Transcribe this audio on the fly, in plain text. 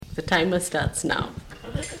The timer starts now.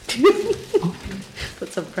 Put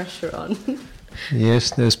some pressure on.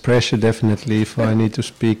 Yes, there's pressure definitely if I need to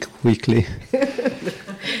speak quickly.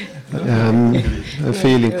 I'm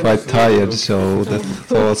feeling quite tired, so the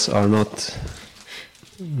thoughts are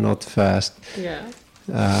not fast. Yeah.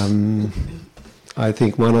 I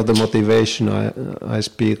think one of the motivation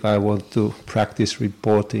I want to practice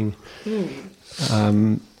reporting.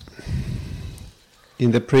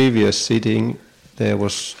 In the previous sitting, there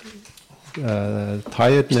was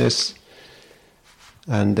tiredness,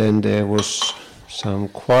 and then there was some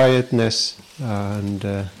quietness, and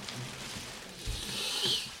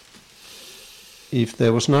if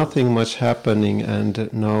there was nothing much happening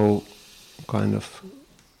and no kind of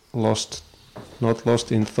not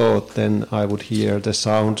lost in thought, then I would hear the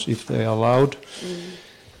sounds if they are loud.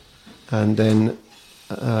 And then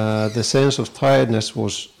the sense of tiredness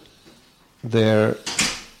was there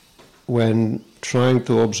when trying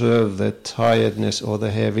to observe the tiredness or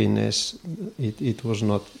the heaviness. It was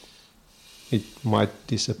not, it might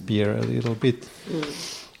disappear a little bit.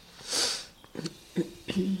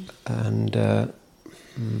 And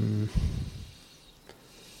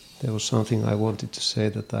there was something I wanted to say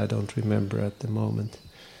that I don't remember at the moment.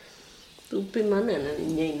 Tu pimana na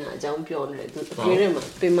nyai na jang pyo ne tu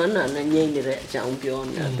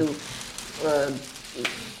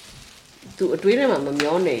tu atwe ne ma ma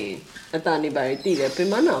myo ne ata ni ba ri ti le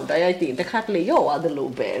pimana o ta yai ti ta khat le yo wa de lo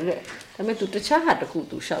be de da me tu ta cha ha ta ku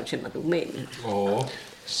tu shaut chin ma tu me ne.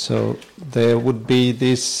 So there would be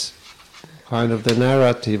this kind of the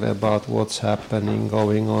narrative about what's happening,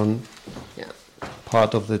 going on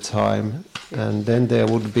part of the time, and then there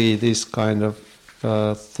would be this kind of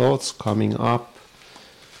thoughts coming up,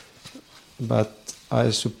 but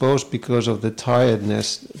I suppose because of the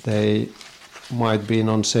tiredness they might be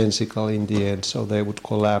nonsensical in the end, so they would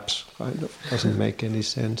collapse, kind of. Doesn't make any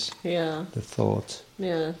sense. Yeah. The thought.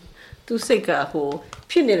 Yeah. Tu sei ka ho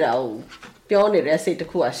phit ne da o pyo ne de sei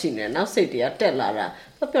taku a shi ne naw sei de ya tet la da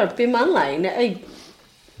ta pyo piman lai ne ai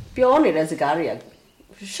pyo ne de saka ri ya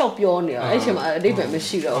shop pyo ne ai chin ma adai bai ma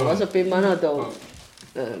shi do ba so piman na do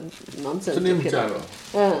nonsense.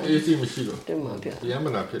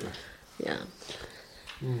 Yeah.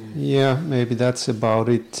 Yeah, maybe that's about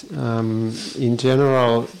it. In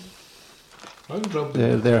general,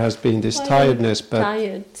 there has been this tiredness, but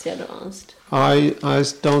I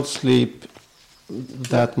don't sleep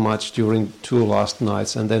that much during 2 last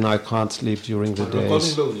nights, and then I can't sleep during the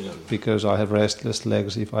days because I have restless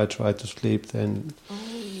legs. If I try to sleep, then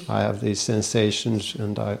I have these sensations,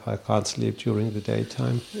 and I can't sleep during the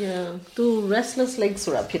daytime. Yeah, tu restless legs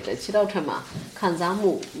sura phit de chi daw than ma khan sa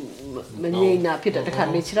mu ma ngei na phit de ta kha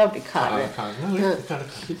ni chi daw ti kha de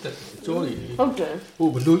ဟုတ်တယ်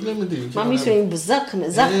ဘယ်လိုလဲမသိဘူးမမီဆိုရင်ဇက်ခနဲ့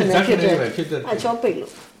ဖြစ်တယ်အချောပိတ်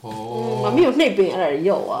လို့မမီကိုနှိပ်ပင်အဲ့ဒါ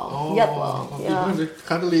ရော့အောင်ရပ်သွားအောင်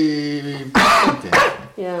ခါတလီ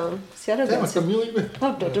ဆရာတို့ကတမျိုးကြီးပဲဟု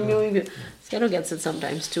တ်တယ်တမျိုးကြီးပဲSayadaw gets it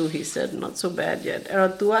sometimes too, he said, not so bad yet. Ero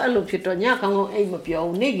tu a lo phito nya kang ngong ai ma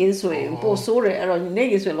pyo ne gin so yin po so de ero ne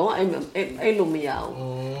gin so yin long ai lo ma ya o.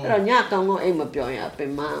 Ero nya kang ngong ai ma pyo ya pe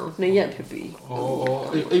ma 2 ရက်ဖြစ်ပြီ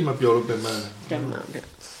ai ma pyo lo pe ma.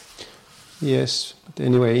 Yes, but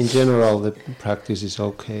anyway, in general the practice is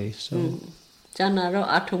okay. So Jana ro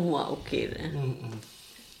a thu mu okay de.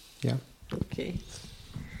 Yeah. Okay.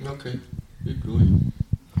 Keep going.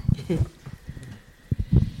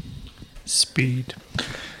 Speed.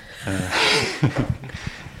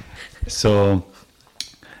 So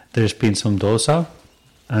there's been some dosa,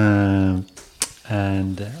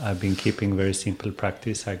 and I've been keeping very simple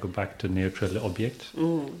practice. I go back to neutral object.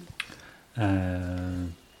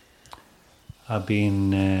 I've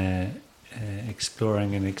been exploring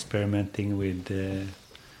and experimenting with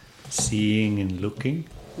seeing and looking,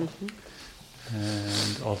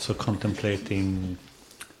 and also contemplating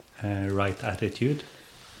right attitude.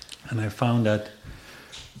 And I found that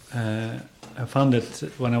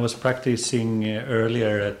when I was practicing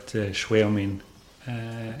earlier at Shweomin,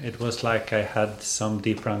 it was like I had some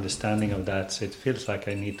deeper understanding of that. So it feels like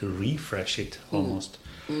I need to refresh it almost.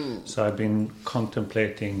 So I've been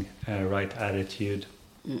contemplating right attitude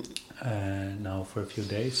now for a few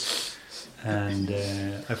days, and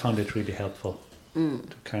I found it really helpful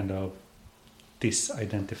to kind of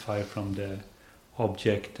disidentify from the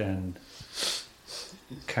object and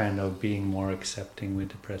kind of being more accepting with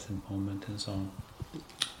the present moment and so on.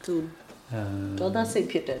တော့ဒါစိတ်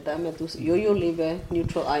ဖြစ်တယ်ဒါပေမဲ့ तू ရိုးရိုးလေးပဲ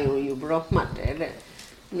neutral ion ယူပြီးတော့မှတ်တယ်တဲ့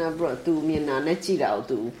နောက်ပြီးတော့ तू မြင်တာနဲ့ကြည့်တာကို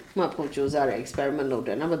तू မှတ်ဖို့ကြိုးစားတယ် experiment လုပ်တ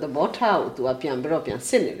ယ်နောက်ပြီးသဘောထားကို तू ကပြန်ပြီးတော့ပြန်စ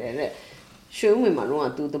စ်နေတယ်တဲ့ Show me my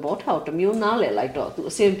room to the bot out to Munale like to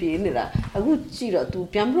a same pianera. I would see to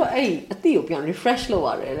Piambro a Ethiopian refresh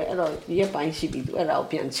lower, yep, I should be to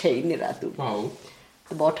European chain to Wow.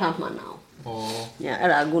 the bottom man now. Oh. Yeah,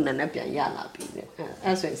 Aragon and Epian Yala.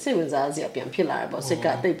 As when same as Aziapian Pillar, but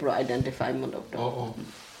Sika, they pro identify Mondo. Oh.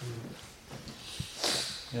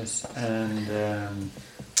 Yes, and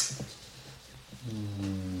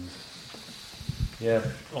yeah,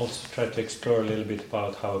 also try to explore a little bit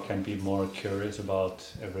about how I can be more curious about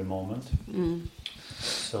every moment.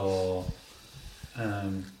 So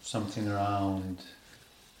something around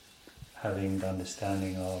having the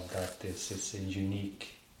understanding of that this is a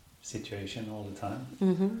unique situation all the time,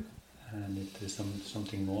 and it is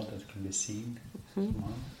something more that can be seen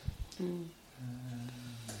somehow.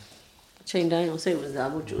 Chain down, say was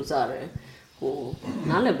Abu Juzare, who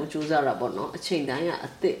Nalebu Juzara Bono, a chain down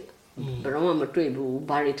at thick. Baroma Trebu,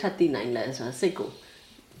 Barry 39 less, a sickle.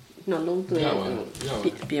 No long to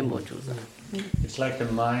Piembo Juza. It's like the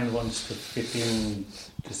mind wants to fit in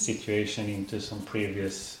the situation into some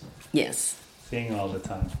previous thing all the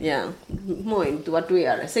time. Yeah, more into what we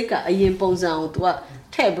are. Seka, a yin bones out to a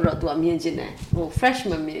table to a mingine, or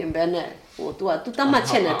freshman in Bennett, or to a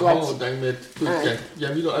Tutamachena to a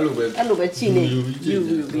Alubecini, you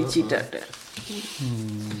will be cheated.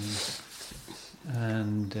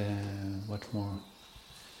 And what more?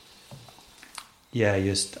 Yeah,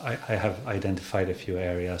 just I have identified a few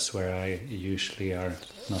areas where I usually are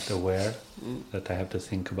not aware that I have to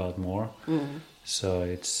think about more. So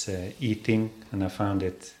it's eating, and I found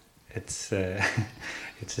it's it's a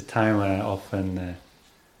time when I often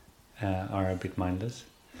are a bit mindless.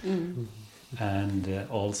 And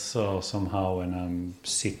also somehow when I'm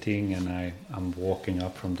sitting and I'm walking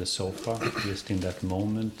up from the sofa, just in that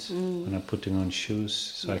moment when I'm putting on shoes.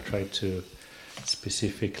 So I try to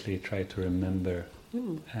specifically remember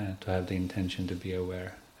to have the intention to be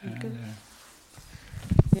aware.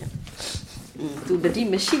 To the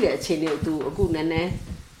dim machine, to a good nene,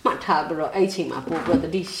 Matabro, 18 my poor brother,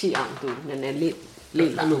 this she on to Nene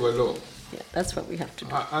Lila. Yeah, that's what we have to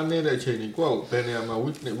do. I need a change. Go, Benny,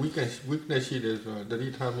 weakness is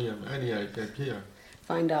the time any idea here.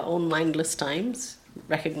 Find our own mindless times,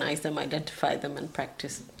 recognize them, identify them, and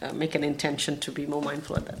practice, make an intention to be more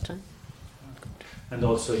mindful at that time. And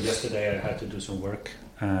also yesterday I had to do some work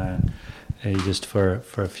just for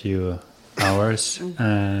a few hours,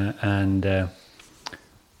 and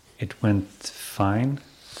it went fine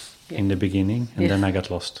in the beginning, and then I got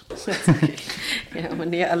lost. Yeah,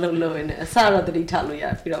 when you're alone in a Sarah the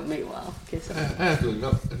Italia, if you don't make wow.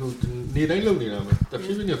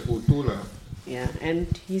 Yeah, and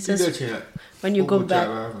he says when you go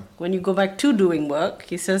back to doing work,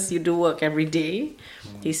 he says you do work every day.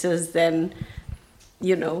 He says then,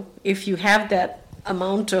 you know, if you have that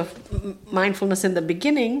amount of mindfulness in the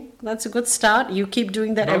beginning, that's a good start. You keep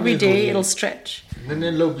doing that every day, it'll stretch.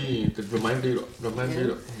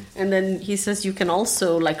 And then he says you can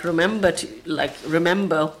also remember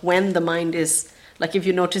when the mind is, like if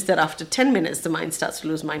you notice that after 10 minutes the mind starts to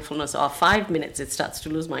lose mindfulness, or 5 minutes it starts to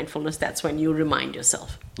lose mindfulness, that's when you remind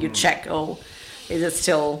yourself. You check, is it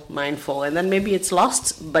still mindful? And then maybe it's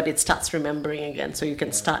lost, but it starts remembering again, so you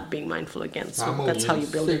can start being mindful again. So that's how you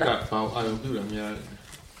build it up. Yeah.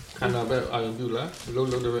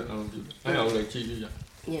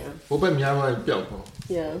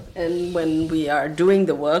 Yeah, and when we are doing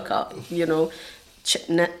the work, you know,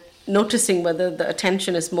 noticing whether the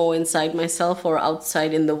attention is more inside myself or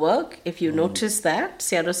outside in the work. If you notice that,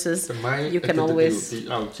 Sayadaw says you can always,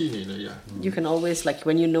 like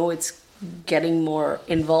when you know it's getting more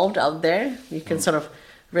involved out there, you can sort of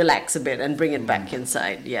relax a bit and bring it back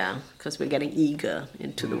inside. Yeah, because we're getting eager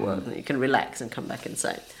into the work. You can relax and come back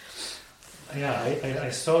inside. Yeah, I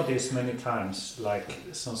saw this many times, like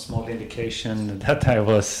some small indication that I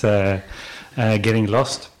was getting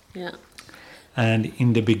lost. Yeah. And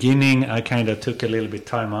in the beginning, I kind of took a little bit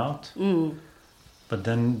time out. But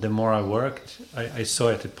then the more I worked, I saw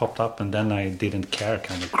it popped up, and then I didn't care,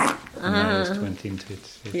 kind of. And I just went into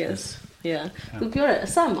it. Yes. Yeah.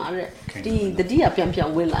 Because Sama, the dia pian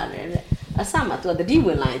will a Sama to the D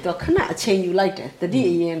will line, to cannot change you like that. The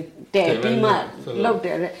D in there, be my low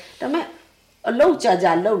there. A low judge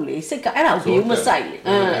are lowly, sick out you must say.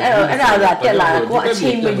 And I tell her what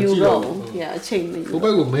chamber you go. Yeah, chamber you.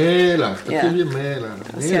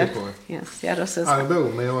 Yes,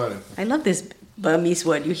 I love this Burmese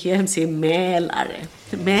word. You hear him say meh.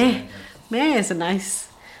 Meh is a nice.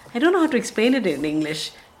 I don't know how to explain it in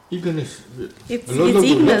English. Eagerness. It's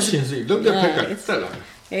eagerness.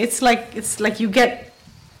 It's like you get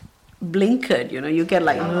blinkered, you get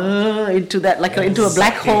like into that, like into a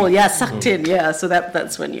black hole, sucked in, so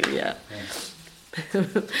that's when you, Yeah.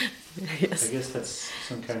 yes. I guess that's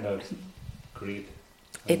some kind of greed.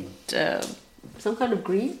 Some kind of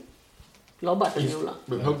greed, loba tanyola.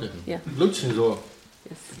 ဟုတ်တယ် Yeah. လုတ်ချင်တော့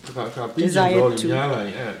Yes. ခါပြီးချင်တော့ညားလာရ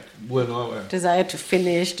င်အဲ့ဝင်တော့ပဲ Desire to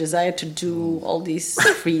finish, desire to do all these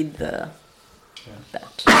feed that.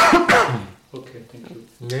 Okay, thank you.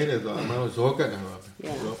 ငဲတယ်ဆိုအမှန်တော့ဇောကတ်တာပါပဲ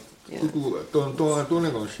Yeah. ခုတွန်းနေ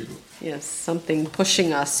ကောင်ရှိလို့ Yes, something pushing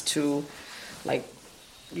us to, like,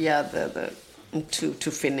 to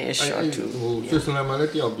finish or to. ဆွစ်ဇာလန်မှာလ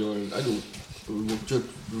ည်းတယောက်ပြောတယ်အဲ့လို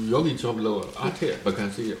ယောဂီ job လောက်အားထက်ပကံ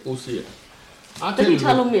စီရအိုးစီရအားထက်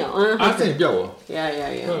အားထက်ပြောက်ရော Yeah.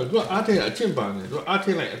 သူကအားထက်အကျင့်ပါနေသူကအားထ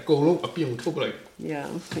က်လိုက်အကုန်လုံးအပြုံထုတ်လိုက် Yeah.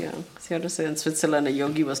 Sayadaw in Switzerland, a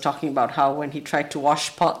yogi was talking about how when he tried to wash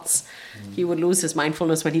pots, he would lose his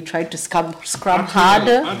mindfulness when he tried to scrub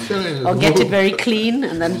harder or get it very clean,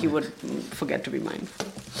 and then he would forget to be mindful.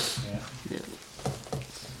 Yeah.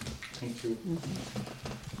 Thank you.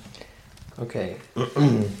 Okay.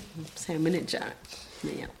 Say a minute, Jared.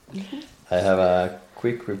 Yeah. I have a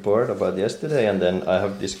quick report about yesterday, and then I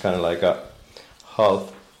have this kind of like a half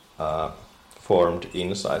formed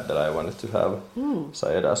insight that I wanted to have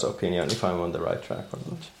Sayadaw's opinion if I'm on the right track or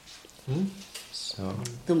not. So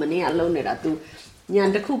Tu mani alone era tu nyan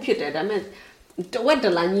takku phit der da men tawat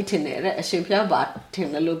dala nyi thin ne a shin phya ba thin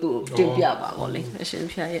le lo tu tin pya ba bo le a shin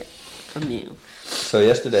phya ye amyin. So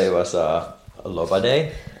yesterday was a Loba day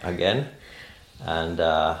again, and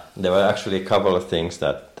there were actually a couple of things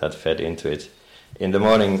that fed into it. In the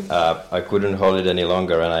morning, I couldn't hold it any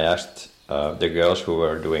longer, and I asked the girls who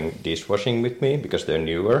were doing dishwashing with me, because they're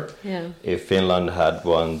newer, if Finland had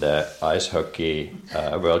won the ice hockey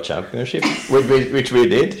world championship, which we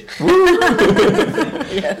did.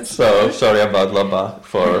 Yes. So sorry about Loba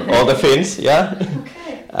for all the Finns,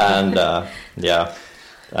 and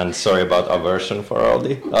and sorry about aversion for all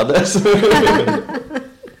the others.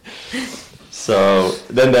 So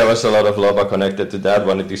then there was a lot of Loba connected to that,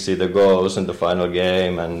 wanted to see the goals and the final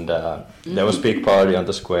game, and there was big party on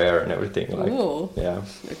the square and everything.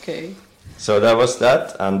 Okay. So that was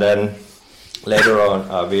that, and then later on,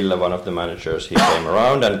 Ville, one of the managers, he came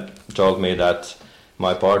around and told me that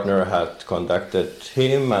my partner had contacted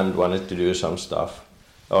him and wanted to do some stuff,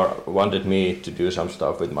 or wanted me to do some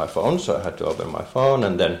stuff with my phone, so I had to open my phone,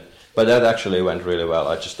 and then but that actually went really well.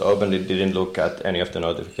 I just opened it, didn't look at any of the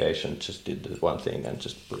notifications, just did the one thing and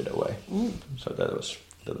just put it away. So that was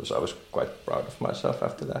I was quite proud of myself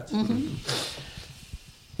after that.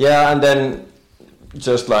 Yeah, and then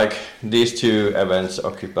just like these two events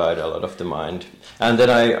occupied a lot of the mind. And then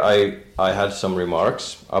I had some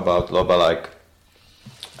remarks about Loba, like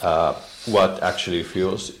what actually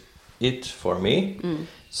fuels it for me.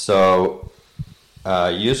 So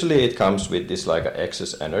usually it comes with this like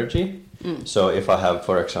excess energy. So if I have,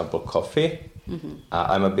 for example, coffee,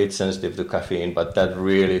 I'm a bit sensitive to caffeine, but that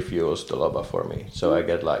really fuels the Loba for me. So I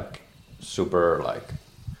get like super like,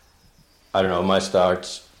 I don't know,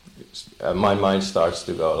 my mind starts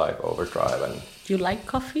to go like overdrive. And Do you like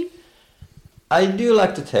coffee? I do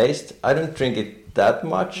like the taste. I don't drink it that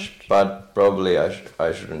much, but probably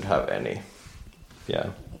I shouldn't have any.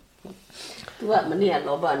 Yeah. Tu mani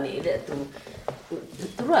loba ni de tu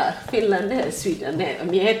Finland ne Sweden ne a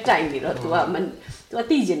mye tai ni ro tu man tu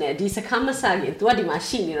ti jin ne di sakha ma sa yin tu di ma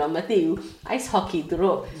shi ni ro ma ti u ice hockey tu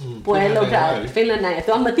ro pwe lo da Finland ne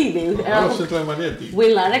tu ma ti de u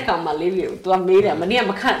win la de kaw ma le bi tu me de mani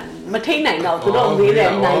ma khat ma thai nai naw tu ro me de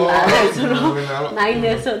nai la de so ro nai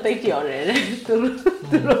ne so tai pyo de tu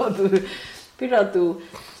ro tu pi ro tu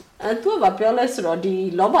ba pyo le so ro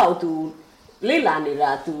di loba tuလေ့လာနေ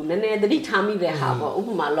တာ तू နည်းနည်းသတိထားမိတဲ့ဟာပေါ့ဥပ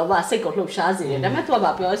မာလောဘစိတ်ကိုလှုပ်ရှားစေတယ်ဒါပေမဲ့ तू က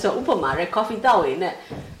ဘာပြောလဲဆိုဥပမာရဲ coffee တောက်ရင်နဲ့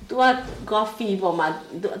तू က coffee ပေါ်မှာ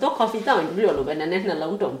तू coffee တောက်ရင်ပြီးတော့လို့ပဲနည်းနည်းနှ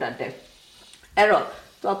လုံးတုံတက်တယ်အဲ့တော့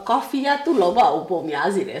तू coffee က तू လောဘကိုပုံများ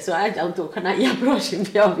စေတယ်ဆိုတော့အဲ့ကြောင့် तू ခဏရပရောရှင်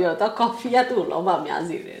ပြော तू coffee က तू လောဘများ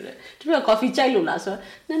စေတယ်တဲ့သူက coffee ကြိုက်လို့လားဆိုတော့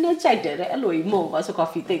နည်းနည်းကြိုက်တယ်တဲ့အဲ့လိုကြီးမဟုတ်ဘူးဆို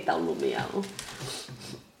coffee တိတ်တောက်လို့မရဘူး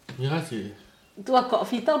များစီ तू က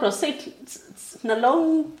coffee တောက်တော့စိတ်နှလုံး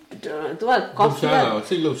तू က coffee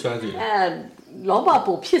စိတ်လှုပ်ရှားစေလောဘ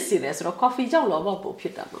ပိုဖြစ်စေတယ်ဆိုတော့ coffee ကြောင့်လောဘပိုဖြ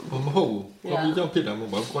စ်တာမှာမဟုတ်ဘူး coffee ကြောင့်ဖြစ်တာမဟု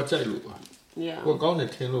တ်ပါဘူးကိုကြိုက်လို့ပါကိုကောင်းတယ်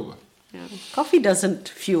ထင်လို့ပါ Coffee doesn't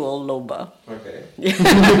fuel loba. Okay.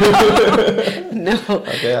 No.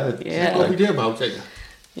 Okay. Coffee တဲ့ဘာကြိုက်တာ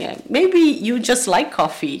Yeah, maybe you just like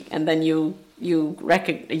coffee and then you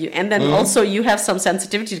and then also you have some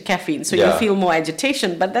sensitivity to caffeine, so you feel more agitation,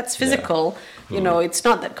 but that's physical. You know, it's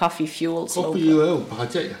not that coffee fuels coffee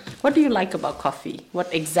loba. What do you like about coffee? What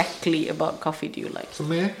exactly about coffee do you like? စ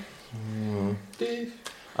မဲ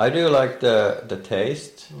I do like the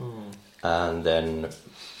taste, and then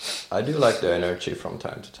I do like the energy from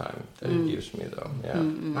time to time that it gives me, though.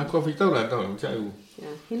 Yeah. Coffee တောက်တာတောက်ချာဘူး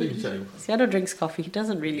Sayadaw drinks coffee. He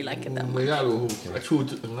doesn't really like it that မ much. ရလို့အချို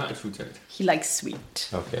ငါအချိုချာ He likes sweet.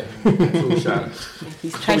 Okay. အချိုရှာ He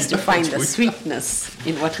tries to find the sweetness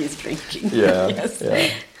in what he's drinking. Yeah. Yes.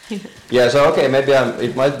 Yeah. So okay, maybe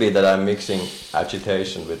it might be that I'm mixing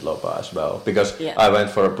agitation with loba as well, because Yeah. I went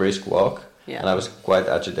for a brisk walk, Yeah. and I was quite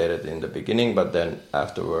agitated in the beginning, but then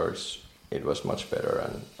afterwards it was much better,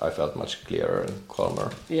 and I felt much clearer and calmer.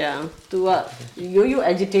 Yeah. To you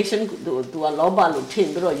agitation to a loba lo thin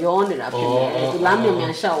ပြီးတော့ရောနေတာဖြစ်နေတယ်။ तू လမ်းမြန်မြ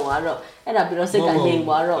န်ရှောက်သွားတော့အဲ့ဒါပြီးတော့စိတ်ကနေ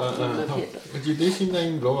သွားတော့မဖြစ်တော့ agitation တို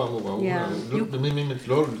င်းလောပါမဟုတ်ပါဘူးမင်း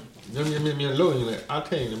လောမြန်လို့ရင်လည်းအားထ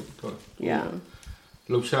ည့်ရင် Yeah.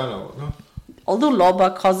 လှုပ်ရှားတာပေါ့နော် Although loba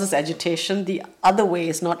causes agitation, the other way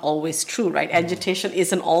is not always true, right? Agitation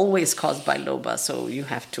isn't always caused by loba, so you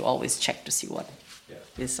have to always check to see what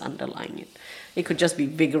is underlying it. It could just be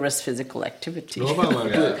vigorous physical activity. လောပါမှာ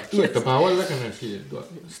သူတဘာဝလက္ခဏာရှိတယ်သူ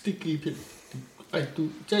sticky ဖြစ်အဲ့သူ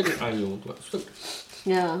ကြိုက်တဲ့အာယုံသူဆွတ်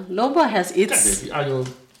Yeah, loba has တက်တယ် its ဒီအာယုံ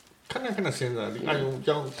ခဏစဉ်းစားဒီအာယုံ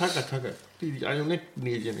ကြောင့်ထက်ကဒီအာယုံနဲ့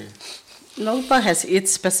နေခြင်းတယ် loba has its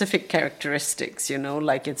specific characteristics,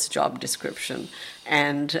 like its job description,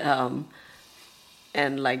 and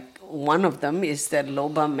like one of them is that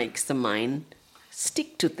loba makes the mind stick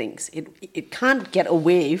to things. It can't get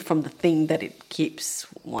away from the thing that it keeps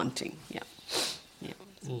wanting. Yeah.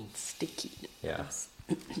 It's sticky. Yeah.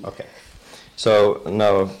 Okay. So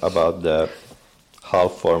now about the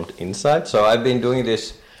half-formed insight. So I've been doing this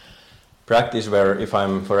practice where if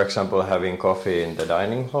I'm, for example, having coffee in the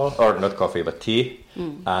dining hall, or not coffee but tea,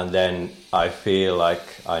 and then I feel like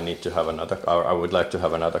I need to have another, or I would like to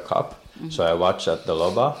have another cup. So I watch at the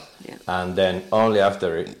loba, and then only after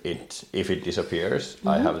if it disappears,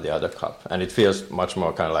 I have the other cup, and it feels much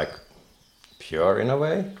more kind of like pure in a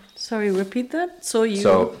way. Sorry, repeat that. So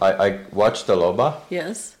I watch the loba.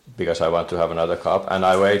 Yes. Because I want to have another cup, and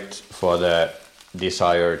I wait for the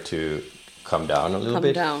desire to come down a little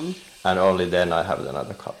bit. Down. And only then I have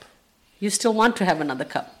another cup. You still want to have another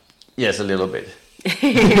cup? Yes, a little bit.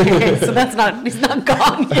 So it's not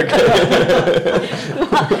gone yet.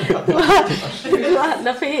 လ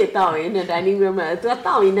က်ဖေးတောက်ရင် dining room မှာ तू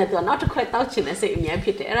တောက်ရင်လည်း तू နောက်တစ်ခွက်တောက်ချင်တဲ့စိတ်အများဖြ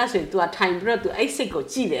စ်တယ်အဲ့ဒါဆိုရင် तू ထိုင်ပြီးတော့ तू အဲ့စိတ်ကို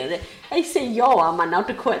ကြည့်တယ်တဲ့အဲ့စိတ်ရော့သွားမှနောက်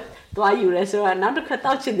တစ်ခွက်သွားယူရဲဆိုတော့နောက်တစ်ခွက်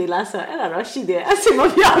တောက်ချင်သေးလားဆိုတော့အဲ့ဒါတော့ရှိတယ်အဆင်မ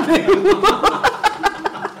ပြေဘူး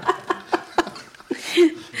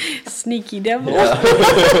Sneaky devil.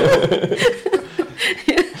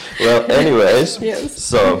 Well, anyways, Yes.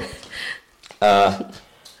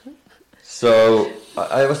 So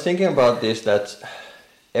I was thinking about this, that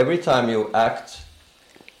every time you act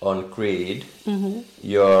on greed,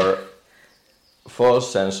 your false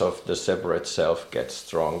sense of the separate self gets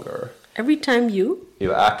stronger. Every time you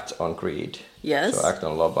act on greed. Yes. So act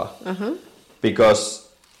on loba. Because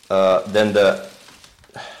then the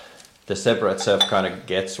separate self kind of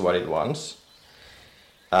gets what it wants,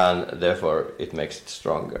 and therefore it makes it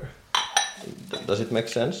stronger. Does it make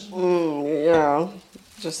sense? Yeah.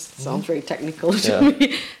 Just sounds very technical to me.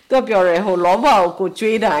 သူပြောရဲဟိုလောဘကို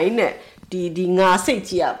ကြွေးတိုင်းနဲ့ဒီငါစိတ်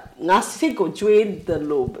ကြီးကငါစိတ်ကိုကြွေးတယ်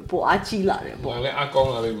လို့ပိုအားကြီးလာတယ်ပေါ့ ဘာလဲအကောင်း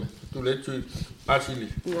လာလိမ့်မယ်သူလည်းကျွေးအားရှိလိ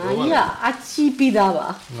ငါကြီးကအကြီးပြီးသားပါ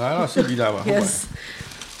ငါတော့ရှိပြီးသားပါ Yes.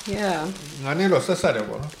 Yeah. ငါနဲ့တော့ဆက်ဆက်တယ်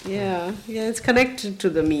ပေါ့နော် Yeah, it's connected to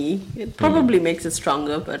the me. It probably makes it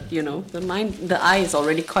stronger, but the I is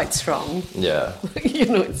already quite strong. Yeah.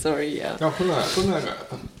 It's already, yeah. တော့ခုန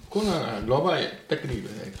လောဘရဲ့ technique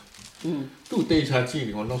ပဲသူ့တေချာကြည့်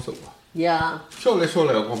နေတော့နောက်ဆုတ်ပါ Yeah. ရှော့လဲ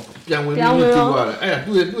ပြန်ဝင်ပြီးကြည့်သွားတယ်အဲ့ဒါ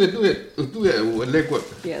သူ့ရဲ့လက်ကွက်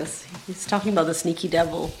Yes, he's talking about the sneaky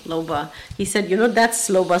devil, Loba. He said, that's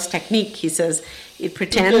Loba's technique. He says, it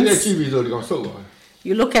pretends. ကြည့်ပြီးဆိုဒီကောင်ဆုတ်သွားတယ်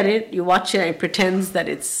You look at it, you watch it, and it pretends that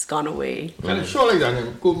it's gone away. အဲ့ဒါရှော့လိုက်တာနဲ့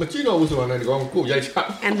ကိုမကြည့်တော့ဘူးဆိုတာနဲ့ဒီကောင်ကိုရိုက်ချ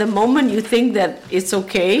And the moment you think that it's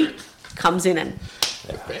okay, comes in and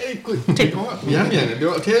အေးကိုတိတ်ကောရမ်းမြန်တယ်ဒီ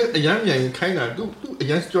တော့အထဲအရမ်းမြန်ခိုင်းတာသူအ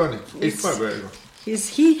ရမ်းကြောနေ expert ပဲ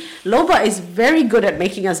Loba is very good at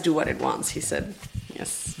making us do what it wants, he said.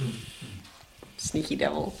 Yes. Sneaky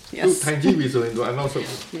devil. သူ Yes. ထိုင်jည့်ပြီးဆိုရင်သူအနောက်ဆုတ်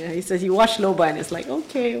Yeah, he says you watch Loba and it's like,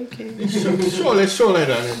 okay. ရှော့လိုက်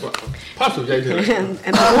တာနဲ့ဖတ်ဆိုရိုက်တယ်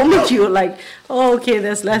And the moment you're like, oh, okay,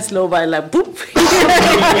 there's less Loba, like, boop.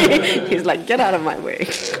 He's like, get out of my way.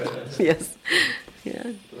 Yes. Yeah.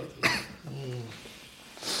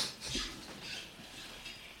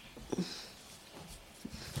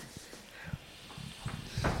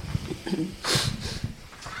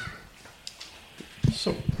 So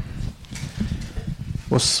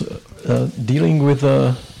was dealing with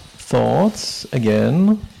the thoughts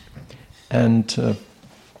again, and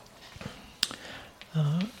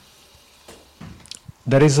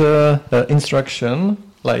there is a instruction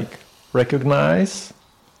like recognize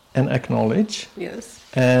and acknowledge. Yes.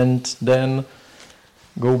 And then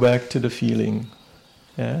go back to the feeling.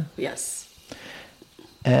 Yeah. Yes.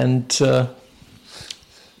 And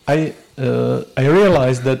I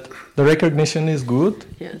realized that the recognition is good.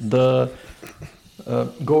 Yes. The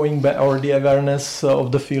going back, or the awareness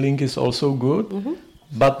of the feeling is also good. Mm-hmm.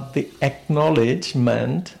 But the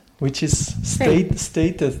acknowledgement, which is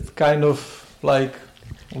stated kind of like,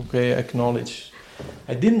 okay, acknowledge.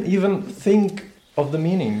 I didn't even think of the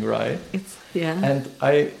meaning, right? And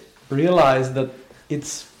I realized that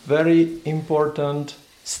it's very important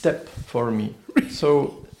step for me.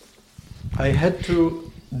 So I had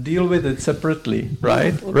to deal with it separately,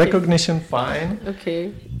 right? Okay. Recognition, fine.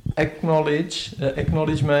 Okay.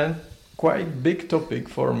 Acknowledgement, quite big topic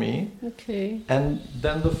for me. Okay. And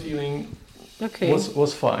then the feeling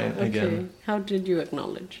was fine again. How did you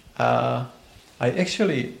acknowledge? I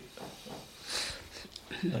actually,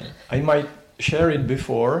 I might share it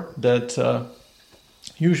before that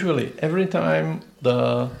usually every time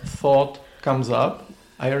the thought comes up,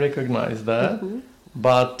 I recognize that,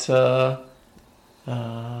 but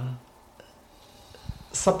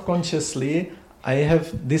subconsciously I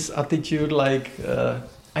have this attitude like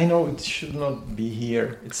I know it should not be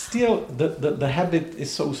here. It's still the habit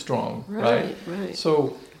is so strong, right?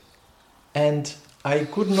 So, and I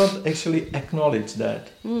could not actually acknowledge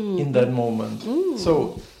that in that moment.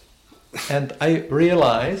 So, and I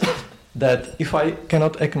realized that if I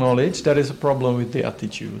cannot acknowledge, there is a problem with the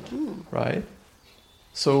attitude, right?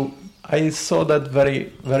 So I saw that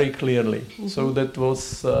very, very clearly. So that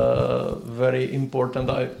was very important.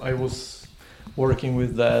 I was working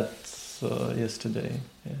with that yesterday,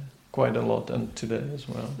 quite a lot, and today as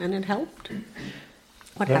well. And it helped?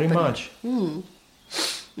 What very happened?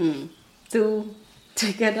 Much.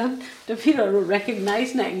 Together, the people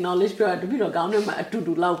recognize and acknowledge the people down there to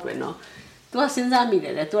do love, you know. To since me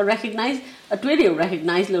that to recognize a video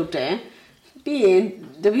recognize lote. Being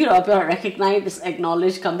the people recognize,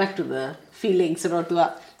 acknowledge, come back to the feelings or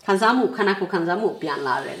to Kanzamu, Kanako Kanzamu, Pian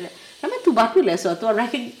La. I mean to Batules or to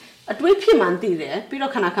recognize a twin pimanti there, Piro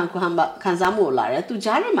Kanakanko Kanzamu La, to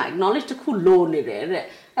Jarama acknowledge the cool low there.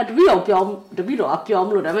 At real piom, the video of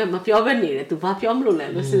piom, I mean, Mapioveni, to Vapiom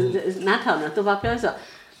Lula, this is Natana, to Vapiosa.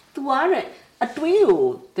 To worry, a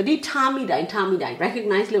twin, the D Tammy die,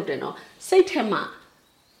 recognize Lieutenant, say Tema.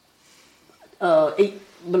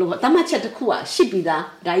 Tamacha the Kua, Shipida,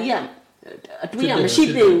 Diam, a twin,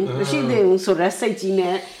 she so that's say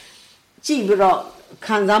Gine, Gibro,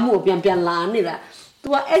 Kanzamu, Pian La, Nira.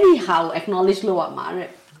 To anyhow acknowledge lower Mare.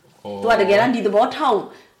 To what again, did the bottom.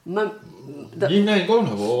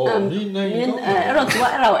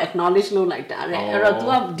 Acknowledge no like that.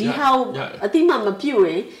 How I think Mamma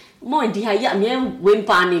Pure, more in the win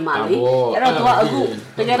Pani Mali.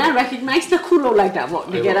 Together recognize the culo like that.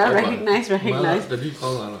 Together recognize.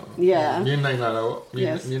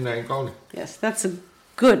 Yes, that's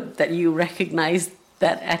good that you recognize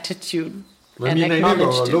that attitude and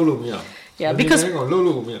acknowledge it. Yeah, because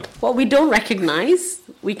what we don't recognize,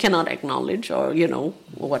 we cannot acknowledge, or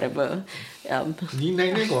whatever. Yes,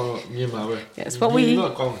 but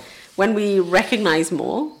when we recognize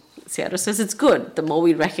more, Sayadaw says it's good. The more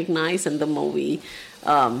we recognize and the more we,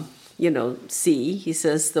 see, he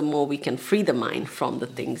says, the more we can free the mind from the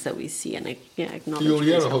things that we see and acknowledge.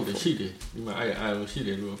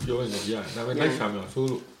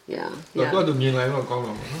 Yeah.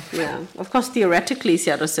 Of course, theoretically,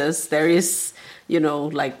 Sayadaw says there is,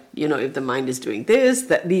 if the mind is doing this,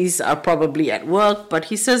 that these are probably at work. But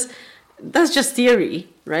he says that's just theory,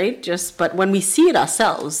 right? But when we see it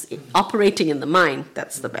ourselves operating in the mind,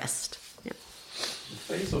 that's the best. Yeah. The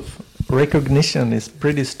phase of recognition is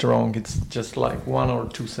pretty strong. It's just like 1 or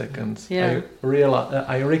 2 seconds. Yeah.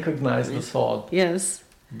 I recognize the thought. Yes.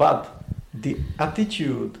 But the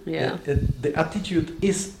attitude, the attitude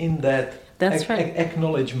is in that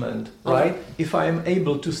acknowledgement, right? If I am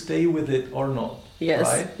able to stay with it or not,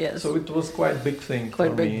 right? Yes. So it was quite a big thing for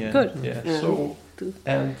me. Good. Yeah. So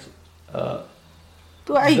and the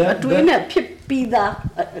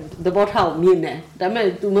bot how mean that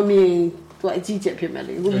meant to me to a teacher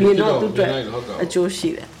primary. We may not do a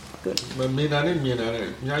Joshi. Good.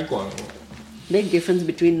 Big difference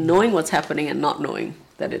between knowing what's happening and not knowing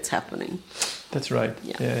that it's happening. That's right.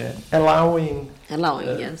 Yeah. Allowing,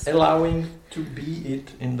 yes. Allowing to be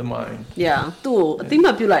it in the mind. Yeah. To think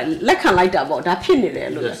about like that about that pin.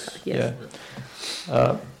 Yes.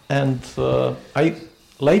 And I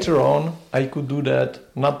later on, I could do that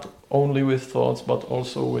not only with thoughts but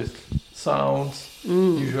also with sounds.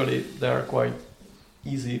 Usually they are quite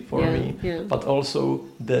easy for me, but also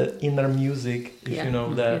the inner music, if you know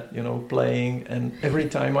that, you know, playing, and every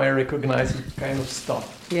time I recognize it, kind of stop.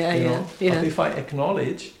 But if I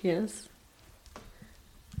acknowledge,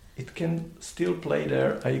 it can still play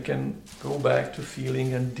there. I can go back to feeling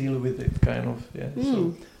and deal with it, kind of. So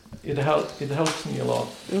it helps me a lot.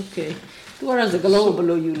 Okay. Tu ara zakalo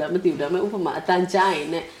balo you la matiu da me upama atan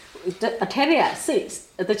jain ne a the ya sei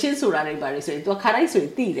the chin sura dai ba ri so yin tu kha dai so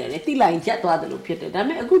yin tiတယ်ti la yin jet twa da lo phitတယ်da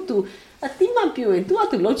me aku tu a ti ma pyo yin tu a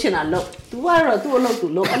tu lou chin da lou tu wa ro tu a lou tu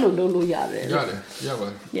lou a lou lou lo yare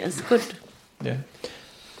yes good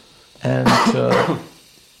and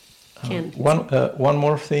one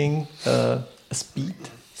more thing,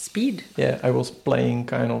 speed. I was playing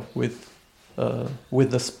kind of with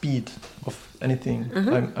the speed of anything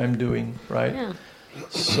I'm doing, right?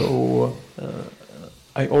 So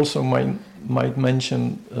I also might mention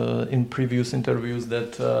in previous interviews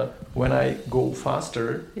that when I go faster,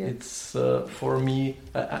 it's for me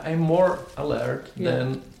I'm more alert than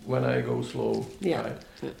when I go slow, right?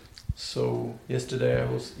 So yesterday I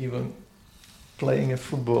was even playing a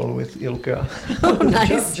football with Ilka.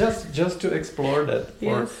 Nice. just to explore that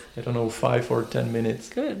for I don't know 5 or 10 minutes.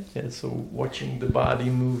 Good. So watching the body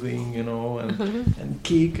moving, you know, and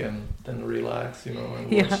kick and then relax, you know, and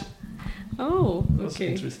watch. Oh, That's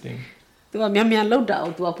interesting. သူကမြန်မြန်လောက်တာ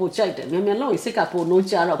ကို तू ကပိုကြိုက်တယ်မြန်မြန်လောက်ရင်စိတ်ကပိုနှိုး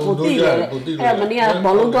ကြတော့ပိုတိတယ်အဲ့မနေ့က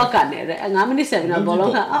ဘောလုံးတော့ကန်တယ်9မိနစ်7မိနစ်ဘော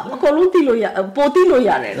လုံးကအကုန်လုံးတိလို့ရပိုတိလို့ရ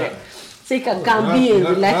တယ်တဲ့စိတ်ကကံပြီး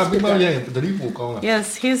relax ပြီးမှရရင်တတိပိုကောင်းလာ Yes,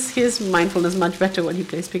 his mindfulness much better when he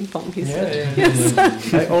plays ping pong. He said. Yes.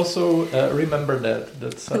 I also remember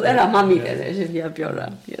that's အဲ့ဒါမှတ်မိတယ်ရှင်ပြပြောတာ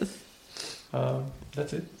Yes.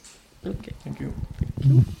 That's it. Okay. Thank you.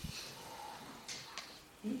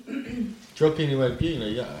 jogging တွေပြင်းနေ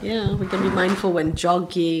ရ Yeah, we can be mindful when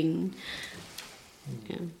jogging.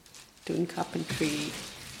 Doing carpentry.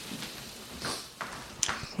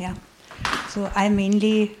 Yeah. So I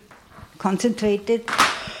mainly concentrated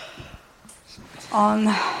on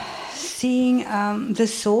seeing the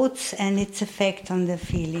thoughts and its effect on the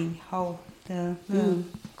feeling, how the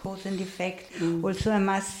cause and effect. Also, I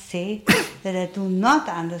must say that I do not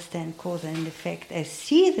understand cause and effect. I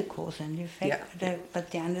see the cause and effect, but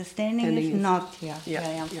the understanding is not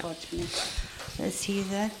very unfortunate. I see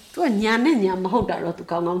that. သူကညာနဲ့ညာမဟုတ်တာတော့သူ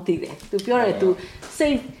ကောင်းကောင်းသိတယ်သူပြောတယ်သူစိ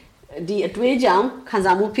တ်ဒီအတွေးကြောင့်ခံ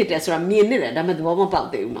စားမှုဖြစ်တယ်ဆိုတာမြင်နေတယ်ဒါပေမဲ့သဘောမပေါက်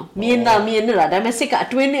သေးဘူးနော်မြင်နေတာဒါပေမဲ့စိတ်ကအ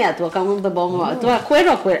တွင်းနဲ့ကသူကကောင်းကောင်းသဘောမပေါက်သူကခွဲ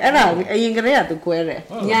တော့ခွဲအဲ့ဒါအရင်ကတည်းကသူခွဲတယ်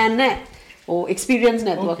ညာနဲ့experience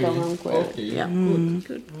net work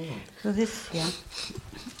good so this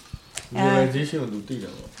realization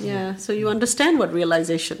so you understand what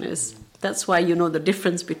realization is that's why you know the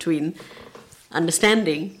difference between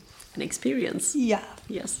understanding and experience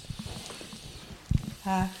yes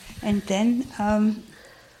and then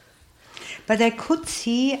but I could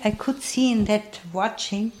see in that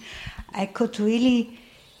watching I could really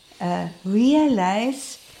realize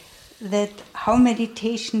that how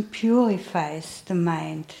meditation purifies the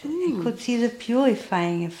mind. I could see the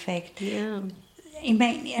purifying effect.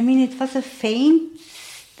 I mean, it was a faint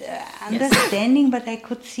understanding, but I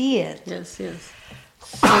could see it. Yes.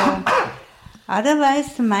 So, otherwise,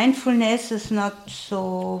 the mindfulness is not so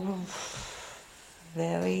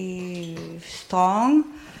very strong.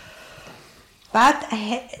 But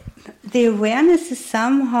the awareness is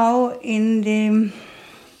somehow in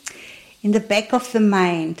the back of the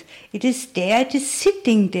mind. It is there, it is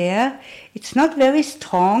sitting there. It's not very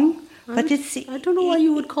strong, but it's... I don't know why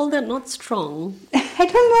you would call that not strong. I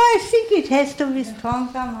don't know, I think it has to be strong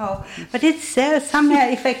somehow. But it's there somewhere,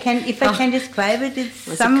 if I can describe it, it's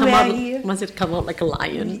somewhere here. Must it come out like a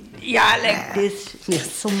lion? Yeah, like this. Yes.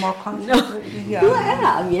 So more comfortable. Yeah. အဲ့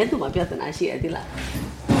ဒါအမြဲတမ်းပြဿနာရှိတယ်ဒီလား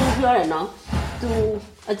သူပြောတယ်နော် तू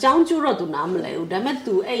အကြောင်းကျိုးတော့ तू နားမလဲဘူးဒါပေမဲ့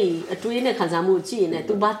तू အဲ့အတွေးနဲ့ခံစားမှုကြည့်ရင်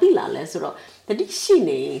तू ဘာသိလာလဲဆိုတော့တတိရှိ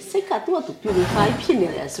နေစိတ်က तू က तू purify ဖြစ်နေ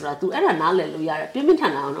တယ်ဆိုတာ तू အဲ့ဒါနားလဲလို့ရတယ်ပြင်းပြထ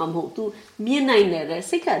န်တာတော့မဟုတ် तू မြင်နိုင်တယ်တဲ့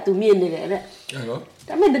စိတ်က तू မြင်နေတယ်တဲ့ဟုတ်တော့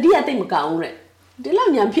ဒါပေမဲ့တတိကတိတ်မကောင်းတဲ့ဒီလော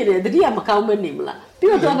က်ညာဖြစ်တယ်တတိကမကောင်းမနေမလားပြီး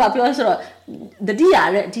တော့ तू ကပြောဆိုတော့တတိရ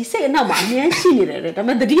တဲ့ဒီစိတ်အနောက်မှာအမြဲရှိနေတယ်တဲ့ဒါပေ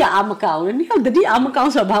မဲ့တတိကအာမကောင်းတယ်နိဟုတ်တတိအာမကော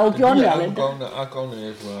င်းဆိုတော့ဘာကိုပြောနေရလဲကောင်းတာအကောင်းတ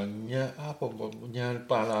ယ်ဆိုတာညာအားပေါ်ညာ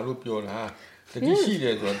ပါလာလို့ပြောတာတတိရှိတ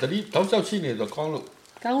ယ်ဆိုတော့တတိတောက်လျှောက်ရှိနေဆိုတော့ကောင်း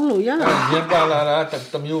လို့ရညာပါလာတာ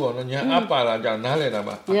တမျိုးပေါ့နော်ညာအပါလာကြနားလဲတာ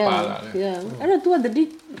ပါပါလာတယ်အဲ့တော့ तू ကတတိ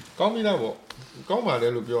ကောင်းပြီလားပေါ့ကောင်းပါလေ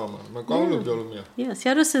လို့ပြောရမှာမကောင်းလို့ပြောလို့မရ Yes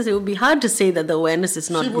Sayadaw says it would be hard to say that the awareness is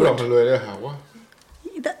not good ရှိဖို့တော့မလွယ်တဲ့ဟာကွာ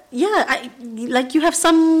like you have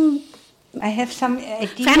some I have some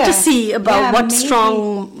idea. Fantasy about what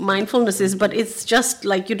strong mindfulness is, but it's just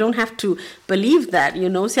like you don't have to believe that,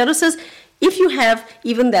 Sayadaw says, if you have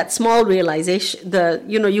even that small realization,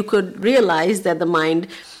 you could realize that the mind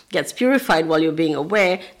gets purified while you're being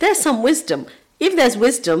aware, there's some wisdom. If there's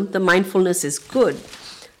wisdom, the mindfulness is good.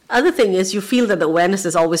 Other thing is you feel that the awareness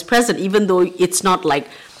is always present, even though it's not like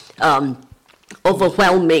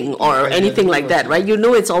overwhelming or anything like that, right?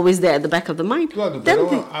 It's always there at the back of the mind. Then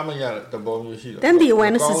the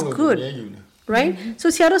awareness is good, right? So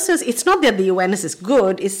Sayadaw says it's not that the awareness is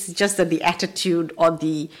good, it's just that the attitude or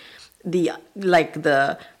the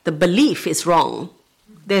belief is wrong.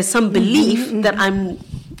 There's some belief that I'm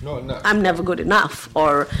never good enough,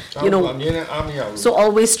 or so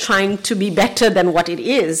always trying to be better than what it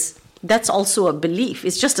is. That's also a belief.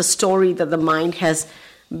 It's just a story that the mind has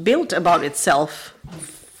built about itself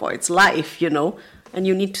for its life, and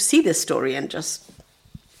you need to see this story and just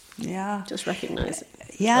recognize it.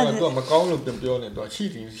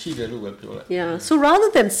 So rather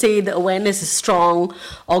than say the awareness is strong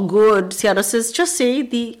or good, Sayadaw says just say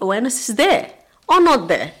the awareness is there or not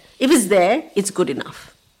there. If it's there, it's good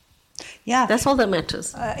enough. Yeah, that's all that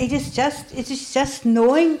matters. It is just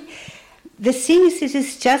knowing. The thing is, it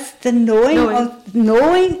is just the knowing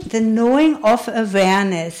of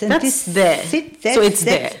awareness, and that's there. So it's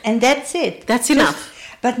there, and that's it. That's enough.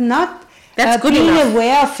 But not that's good being enough.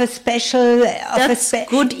 Aware of a special. That's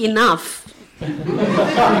good enough.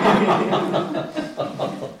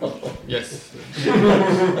 Yes.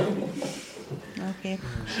 Okay.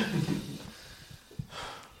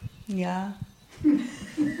 Yeah.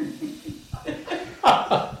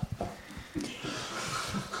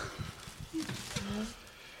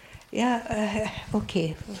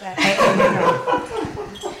 Okay.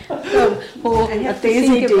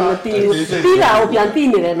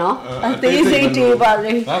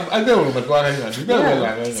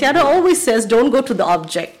 Sayadaw always says don't go to the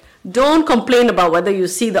object. Don't complain about whether you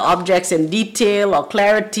see the objects in detail or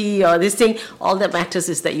clarity or this thing. All that matters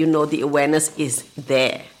is that the awareness is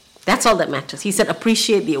there. That's all that matters. He said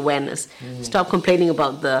appreciate the awareness. Stop complaining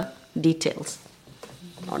about the details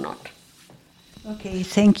or not. Okay,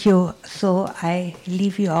 thank you. So I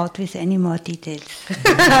leave you out with any more details.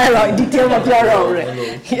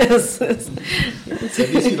 Yes.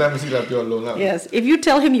 Yes. If you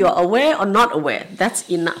tell him you are aware or not aware, that's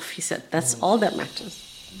enough, he said. That's all that matters.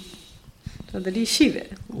 So that he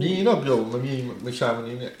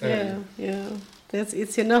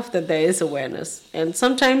it's enough that there is awareness. And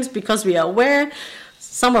sometimes because we are aware,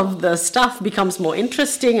 some of the stuff becomes more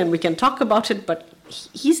interesting and we can talk about it, but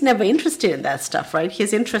he's never interested in that stuff, right?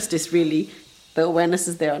 His interest is really the awareness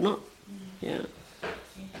is there or not. Yeah.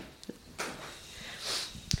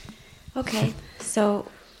 Okay, so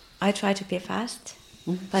I try to be fast,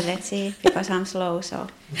 but let's see, because I'm slow, so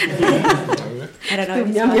I don't know if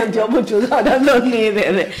it's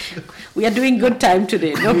We are doing good time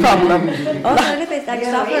today, no problem. Also a little bit like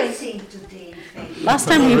suffering. Last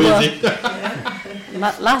time we were...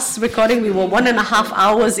 Last recording we were 1.5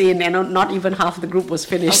 hours in and not even half the group was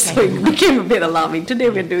finished, so it became a bit alarming. Today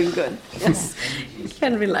we're doing good. Yes, you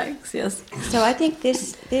can relax. Yes. So I think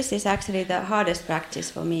this is actually the hardest practice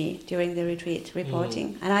for me during the retreat,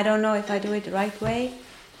 reporting, and I don't know if I do it the right way,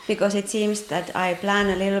 because it seems that I plan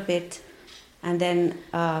a little bit, and then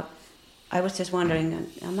I was just wondering,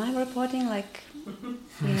 am I reporting like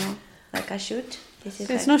I should?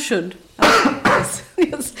 There's no should.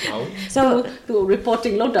 Yes. So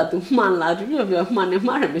reporting reporting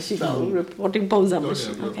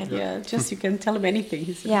okay. Yeah, just you can tell him anything.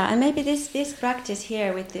 Yeah, and maybe this practice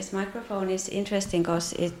here with this microphone is interesting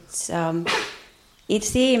because it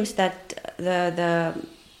seems that the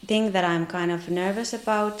thing that I'm kind of nervous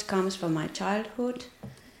about comes from my childhood,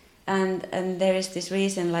 and there is this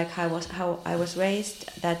reason like how I was raised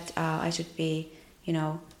that I should be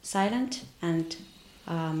silent, and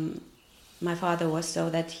my father was so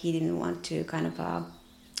that he didn't want to kind of how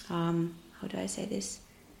do I say this?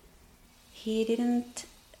 He didn't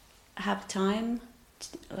have time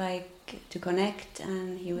to connect,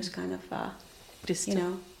 and he was kind of just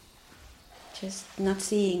not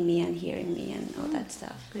seeing me and hearing me and all that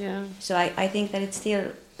stuff. Yeah. So I think that it's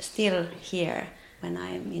still here when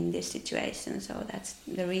I'm in this situation. So that's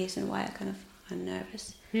the reason why I'm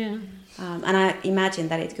nervous. Yeah. And I imagine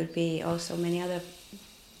that it could be also many other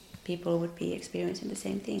people would be experiencing the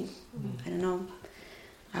same thing. I don't know.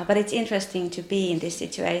 But it's interesting to be in this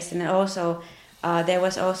situation. And also, there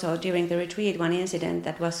was also during the retreat one incident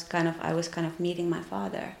that was I was meeting my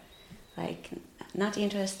father. Like, not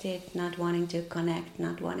interested, not wanting to connect,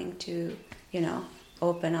 not wanting to,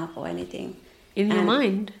 open up or anything. In your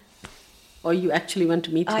mind? Or you actually went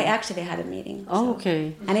to meet him? I actually had a meeting. Oh, okay.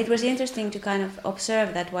 And it was interesting to kind of observe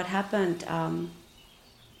that what happened,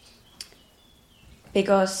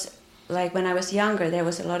 because like when I was younger, there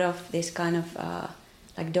was a lot of this kind of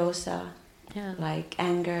like dosa, like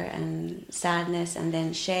anger and sadness and then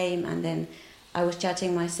shame, and then I was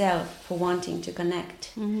judging myself for wanting to connect.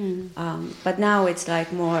 But now it's like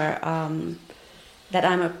more that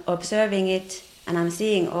I'm observing it and I'm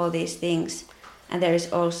seeing all these things, and there is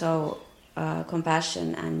also compassion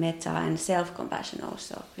and metta and self-compassion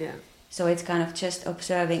also. Yeah. So it's kind of just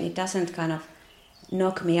observing. It doesn't kind of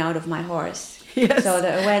knock me out of my horse. Yes. So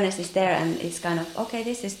the awareness is there, and it's kind of, okay,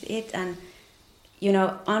 this is it. And, you know,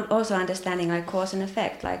 also understanding like cause and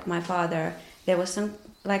effect. Like my father, there was some,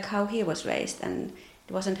 like how he was raised, and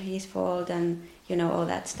it wasn't his fault, and, you know, all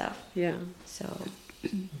that stuff. Yeah.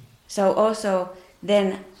 So also then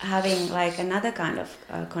having like another kind of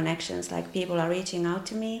connections, like people are reaching out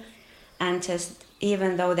to me, and just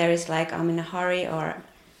even though there is like I'm in a hurry, or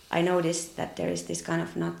I notice that there is this kind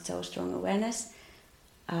of not so strong awareness,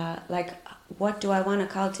 like what do I want to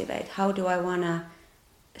cultivate? How do I want to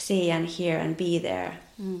see and hear and be there?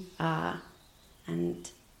 And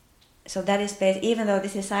so that is even though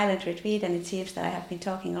this is silent retreat and it seems that I have been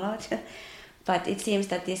talking a lot, but it seems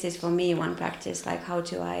that this is for me one practice, like how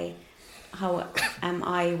am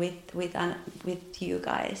I with you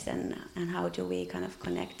guys, and how do we kind of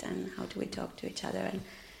connect, and how do we talk to each other,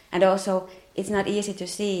 and also it's not easy to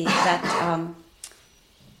see that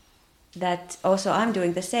that also I'm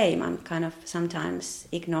doing the same. I'm kind of sometimes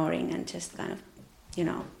ignoring and just kind of, you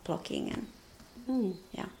know, blocking, and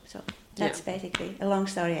so that's basically a long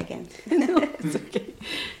story again. No, it's okay.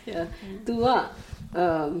 Yeah.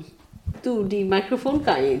 Tu di microphone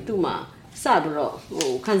ka yin tu ma sa bro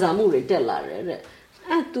ခံစားမှုတွေတက်လာတယ်တဲ့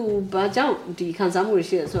အဲ့ तू ဘာကြောင့်ဒီခံစားမှုတွေ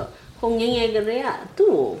ရှိရဆိုတော့ဟိုငငယ်ကလေးက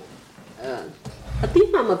သူ့ကိုအတိ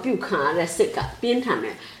မမပြုတ်ခံရတဲ့စိတ်ကပြင်းထန်တ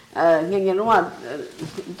ယ်ငငယ်တော့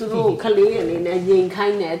သူတို့ခလေးအနေနဲ့ရင်ခို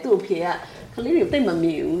င်းတယ်သူ့အဖေကခလေးတွေတိတ်မမြ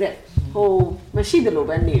င်ဘူးတဲ့ဟိုမရှိတယ်လို့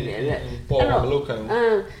ပဲနေတယ်တဲ့အဲ့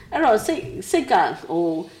တော့စိတ်ကဟို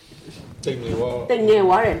တိတ်ငယ်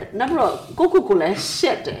သွားတယ်နောက်ပြီးတော့ကိုကိုလည်းရှ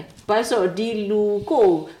က်တယ်ဘာလို့ဒီလူကို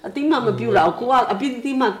အတိမမပြူတော့ကိုကအပြစ်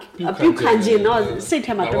တိမအပြုတ်ခံခြင်းတော့စိတ်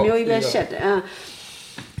ထဲမှာတမျိုးကြီးပဲရှက်တယ်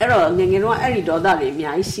အဲ့တော့ငငယ်တော့အဲ့ဒီဒေါသတွေအ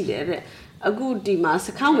များကြီးရှိတယ်တဲ့အခုဒီမှာစ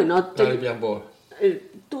ခန်းဝင်တော့တိတ်ပြန်ပေါ်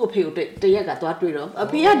သူ့အဖေကိုတရက်ကသွားတွေ့တော့အ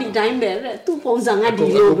ဖေကဒီတိုင်းပဲတဲ့သူ့ပုံစံကဒီ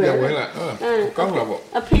လိုပဲကောင်းလာပေါ့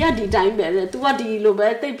အဖေကဒီတိုင်းပဲတဲ့ तू ကဒီလိုပဲ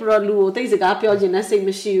တိတ်ပရောလူကိုတိတ်စကားပြောခြင်းနဲ့စိတ်မ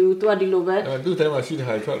ရှိဘူး तू ကဒီလိုပဲသူ့ထဲမှာရှိတဲ့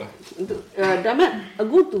ဟာထွက်လာဒါမဲ့အ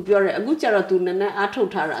ခု तू ပြောတယ်အခုကျတော့ तू နည်းနည်းအားထုတ်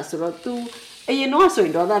ထားတာဆိုတော့ तू အရင်တော့ဆိုရ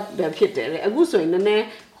င်တော့ပဲဖြစ်တယ်တဲ့အခုဆိုရင်နည်းနည်း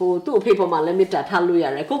ဟိုသူ့အဖေပေါ်မှာလည်းမေတ္တာထားလို့ရ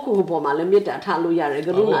တယ်ကိုကိုပေါ်မှာလည်းမေတ္တာထားလို့ရတယ်က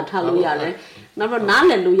ရုဏာထားလို့ရတယ်နောက်တော့နား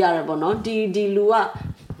လည်လို့ရတယ်ပေါ့နော်ဒီလူက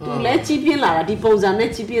သူလည်းကြီးပြင်းလာတာဒီပုံစံနဲ့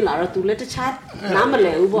ကြီးပြင်းလာတော့သူလည်းတခြားနားမလ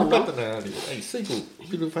ည်ဘူးပေါ့နော်ပတ်တယ်အဲ့စိတ်ကို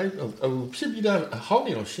purify ဖြစ်ပြီးသားဟောင်း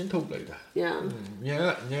နေတော့ရှင်းထုတ်လိုက်တာ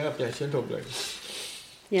ညာကပြန်ရှင်းထုတ်လိုက်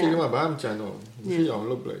ဒီမှာဘာမှမကြံတော့ဖြစ်အောင်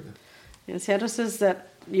လုပ်လိုက်တာ Sayadaw says that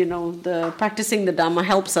you know the practicing the Dhamma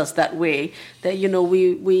helps us that way, that you know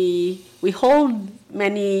we hold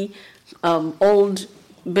many old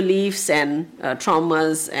beliefs and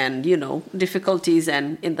traumas and you know difficulties and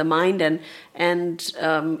in the mind and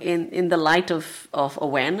in the light of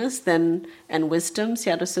awareness then and wisdom.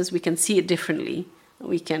 Sayadaw says we can see it differently.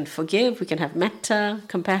 We can forgive, we can have metta,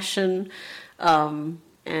 compassion,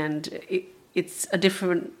 and it's a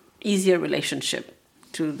different, easier relationship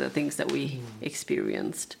to the things that we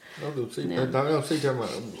experienced. And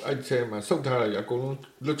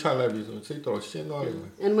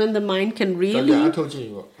when the mind can really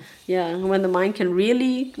when the mind can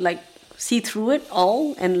really like see through it all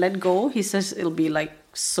and let go, he says it'll be like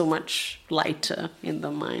so much lighter in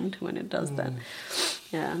the mind when it does that.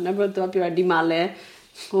 Number 2 ပြောဒီမှာလဲ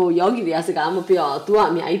ဟိုယောဂီတွေကစကားမပြော तू က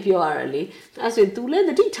အများကြီးပြောရတယ်လေအဲ့ဆိုရင် तू လည်း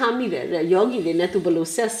တတိထားမိတယ်တဲ့ယောဂီတွေနဲ့ तू ဘယ်လို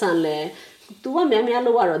ဆက်ဆံလဲ तू ကများများ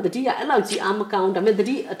လို့ရတော့တတိကအဲ့လောက်ကြီးအားမကောင်းဒါပေမဲ့တ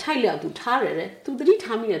တိအထိုက်လျောက် तू ထားတယ်တဲ့ तू တတိ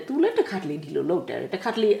ထားမိတယ် तू လည်းတစ်ခါတလေဒီလိုလုပ်တယ်တခါ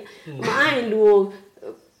တလေမအိုင်လူ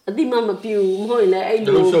အတိမမပြူမဟုတ်ရင်လည်းအဲ့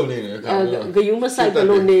လိုဂယုမဆိုင်ဘ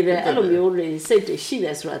လို့နေတယ်အဲ့လိုမျိုးတွေစိတ်တွေရှိတ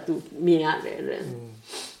ယ်ဆိုတာ तू မြင်ရတယ်တဲ့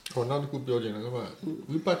ဟောနောက်တစ်ခုပြောချင်တယ်က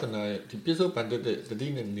ဝိပဿနာရဲ့ဒီပြစ္ဆုတ်ပန်တဲ့တတိ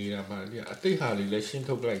နဲ့နေတာမှာဒီအတိတ်ဟာတွေလည်းရှင်း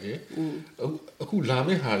ထုတ်လိုက်တယ်အခုလာမ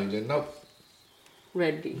ယ့်ဟာတွေလည်းနောက်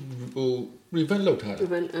ready ဟို prevent လုပ်ထားတယ်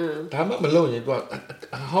ဒါမှမလုပ်ရင်တော့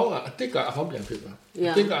အဟောင်းအတိတ်ကအဟောင်းပြန်ဖြစ်သွား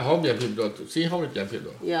အတိတ်ကအဟောင်းပြန်ဖြစ်ပြီးတော့စီးဟောင်းပြန်ဖြစ်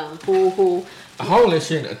သွားဟိုအဟောင်းလည်း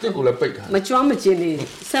ရှင်းတယ်အတိတ်ကိုလည်းပိတ်ထားမကြွမကျင်နေ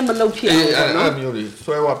ဆက်မလုပ်ဖြစ်အောင်ပေါ့နော်အဲ့မျိုးတွေ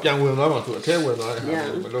ဆွဲဝပြန်ဝင်သွားမှဆိုအထဲဝင်သွားတယ်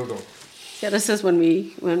မလုပ်တော့ Sayadaw says when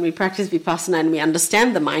we practice Vipassana and we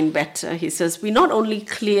understand the mind better, he says we not only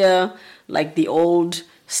clear like the old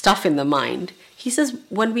stuff in the mind, he says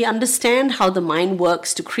when we understand how the mind works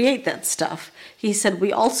to create that stuff, he said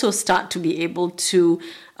we also start to be able to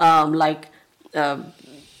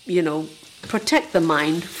protect the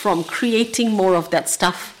mind from creating more of that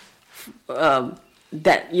stuff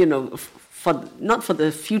that, not for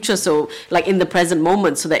the future, so like in the present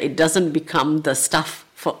moment, so that it doesn't become the stuff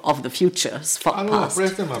of the future, for past.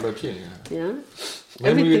 Yeah.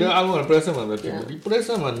 Everything. Present မှာပဲဖြစ်တယ်ဒီ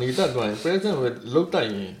present မှာနေတတ်သွားရင် present ပဲလုတ်တိုက်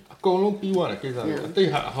ရင်အကုန်လုံးပြီးသွားတဲ့ကိစ္စတွေအတိတ်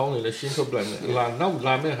ဟာအဟောင်းတွေလည်းရှင်းထုတ်လိုက်မယ်နောက်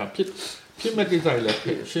လာမယ့်ဟာဖြစ်မဲ့ကိစ္စတွေလည်း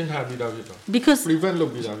ရှင်းထားပြီးသားဖြစ်သွား Because prevent လု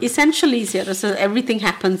ပ်ပြီးသား essentially so everything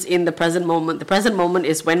happens in the present moment. The present moment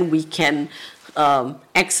is when we can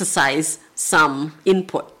exercise some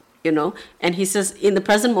input, and he says in the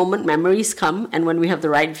present moment memories come, and when we have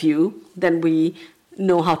the right view, then we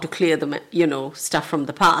know how to clear the stuff from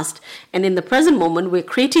the past, and in the present moment we're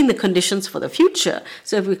creating the conditions for the future.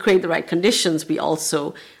 So if we create the right conditions, we also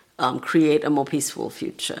create a more peaceful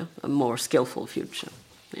future, a more skillful future.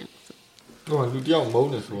 Yeah. လူတယောက်မုန်း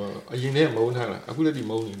တယ်ဆိုတော့အရင်တည်းမုန်းထားတာအခုလည်းဒီ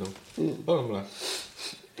မုန်းနေတော့ဟုတ်မလား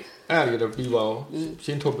အဲ့ဒါလည်းပြီးပါအောင်ရှ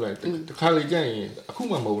င်းထုတ်လိုက်တခါလေကြာရင်အခု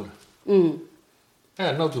မှမုန်းတာ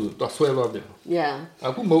အဲ့နောက်သူတော့ဆွဲသွားပြန် Yeah အ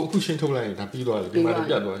ခုရှင်းထုတ်လိုက်ရင်ဒါပြီးသွားတယ်ဒီမှာ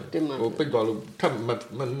ပြတ်သွားတယ်ဟိုပိတ်သွားလို့ထပ်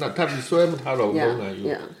ပြီးဆွဲမထားတော့ဘူးမုန်းနိုင်ဘူး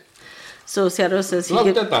Yeah so Sayadaw says he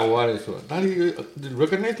တက်တာဝါတယ်ဆိုတာဒါဒီ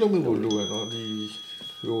recognize လုပ်မှုလို့ရတော့ဒီ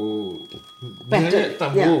ဟို better တ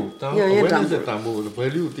မ်းဖို့တမ်း awareness တမ်းဖို့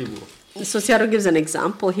value သိဖို့ So Sayadaw gives an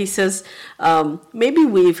example. He says, maybe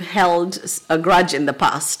we've held a grudge in the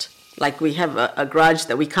past, like we have a grudge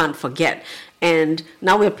that we can't forget. And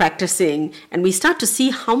now we're practicing, and we start to see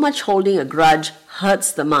how much holding a grudge hurts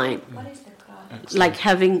the mind. What is the grudge? Like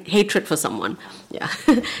having hatred for someone. Yeah.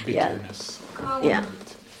 Bitterness. Yeah.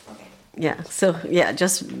 Yeah. So,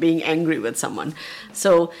 just being angry with someone.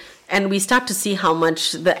 So, and we start to see how much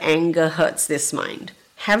the anger hurts this mind.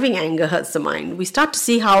 Having anger hurts the mind. We start to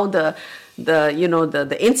see how the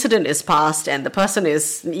incident is past and the person is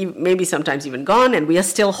maybe sometimes even gone, and we are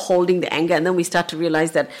still holding the anger, and then we start to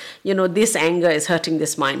realize that this anger is hurting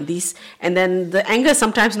this mind, and then the anger is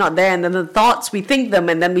sometimes not there, and then the thoughts, we think them,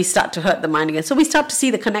 and then we start to hurt the mind again. So we start to see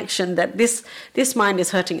the connection that this mind is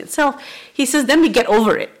hurting itself. He says then we get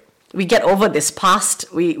over it. We get over this past,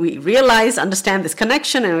 we realize, understand this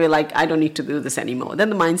connection, and we're like, I don't need to do this anymore. Then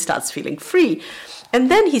the mind starts feeling free. And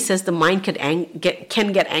then he says the mind can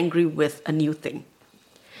get angry with a new thing.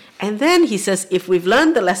 And then he says if we've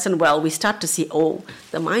learned the lesson well, we start to see,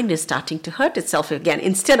 the mind is starting to hurt itself again.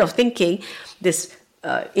 Instead of thinking this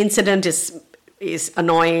incident is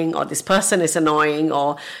annoying, or this person is annoying, or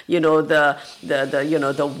the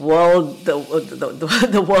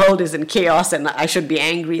world is in chaos and I should be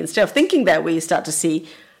angry. Instead of thinking that way, you start to see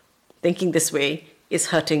thinking this way is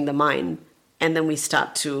hurting the mind. And then we start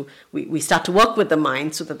to work with the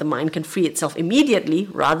mind so that the mind can free itself immediately,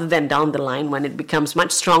 rather than down the line when it becomes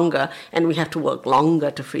much stronger and we have to work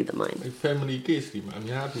longer to free the mind. Family case ဒီမှာအ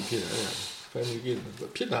များကြီးဖြစ်တယ် family case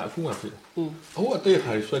ဖြစ်တာအခုမှဖြစ်တယ်အခုအသေး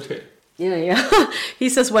ခါဆွဲထည့် Yeah he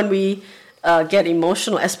says when we get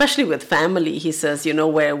emotional, especially with family, he says,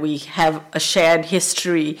 where we have a shared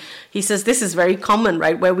history, he says this is very common,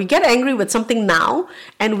 right, where we get angry with something now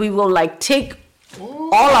and we will like take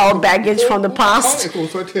all our baggage from the past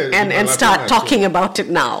and start talking about it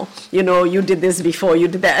now. You did this before, you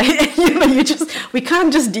did that. We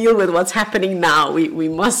can't just deal with what's happening now. We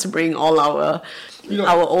must bring all our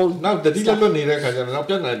old now the deal လွတ်နေတဲ့ခါကျတော့နောက်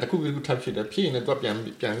ပြန်လာတစ်ခုထပ်ဖြစ်တယ်ဖြစ်ရင်လည်းတော့ပြန်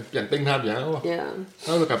သိမ်းထားပြန်ဟော Yeah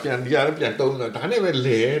နောက်ကပြန်ဒီရတယ်ပြန်တုံးတော့ဒါနဲ့ပဲ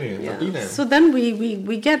လဲနေမသိနိုင်ဘူး So then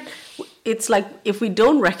we get, it's like if we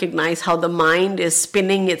don't recognize how the mind is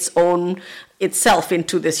spinning itself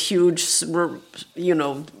into this huge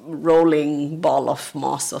rolling ball of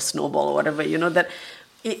moss or snowball or whatever, that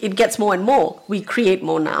it gets more and more. We create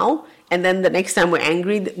more now, and then the next time we're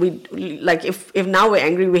angry, we like if now we're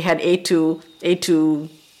angry, we had A to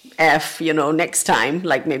F, next time,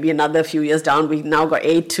 like maybe another few years down, we now got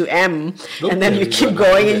A to M, and then you keep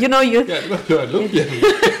going, and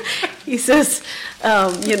he says,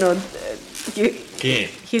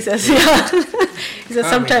 he says, he says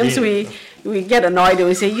sometimes we get annoyed and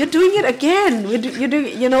we say, you're doing it again. We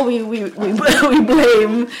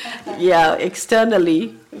blame, externally,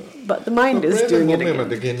 but the mind is doing it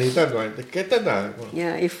again.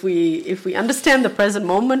 Yeah, if we understand the present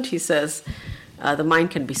moment, he says, the mind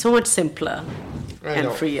can be so much simpler and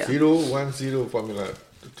freer. 0-1-0 formula.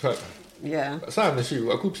 Yeah. အစမရှိ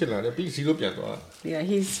ဘူးအခုဖြစ်လာတယ်ပြီး0ပြန်သွား Yeah,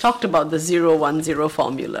 he's talked about the 0-1-0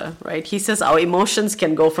 formula, right? He says our emotions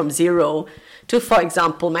can go from 0 to, for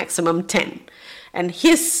example, maximum 10. And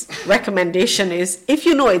his recommendation is, if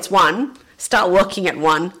you know it's 1, start working at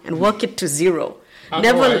 1 and work it to 0.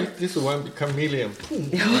 Never. This one become million.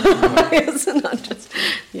 It's not just.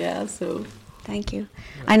 Yeah. So. Thank you.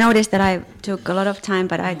 I noticed that I took a lot of time,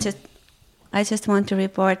 but I just want to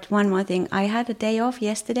report one more thing. I had a day off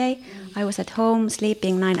yesterday. I was at home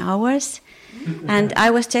sleeping 9 hours, and I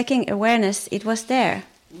was checking awareness. It was there,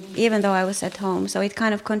 even though I was at home. So it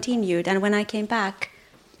kind of continued. And when I came back,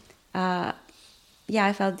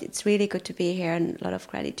 I felt it's really good to be here and a lot of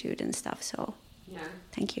gratitude and stuff. So,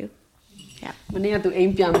 thank you. Yeah. မနေ့ကသူအိ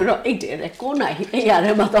မ်ပြန်ပြီးတော့အိတ်တယ်တဲ့9 နာရီအိမ်ရတ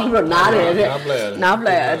ယ်မှာတော့ပြီးတော့နားတယ်တဲ့နားပ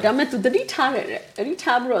လိုက်ဒါပေမဲ့သူတတိထားတယ်တဲ့တတိ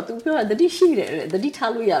ထားပြီးတော့သူပြောတာတတိရှိတယ်တဲ့တတိ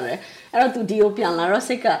ထားလို့ရတယ်အဲ့တော့သူဒီကိုပြန်လာတော့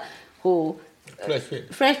စိတ်ကဟို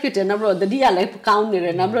fresh ဖြစ်တယ်နောက်ပြီးတော့တတိကလည်းကောင်းနေတ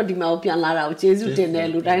ယ်နောက်ပြီးတော့ဒီမှာကိုပြန်လာတာကိုကျေးဇူးတင်တယ်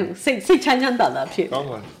လူတိုင်းစိတ်ချမ်းသာတာဖြစ်ကောင်း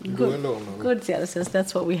ပါ good says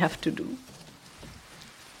that's what we have to do.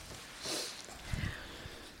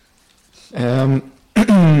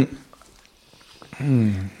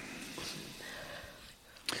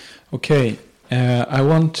 Okay, I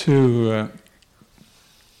want to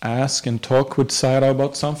ask and talk with Sayadaw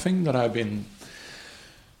about something that I've been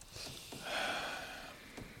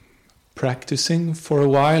practicing for a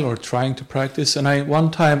while or trying to practice. And I one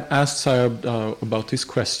time asked Sayadaw about this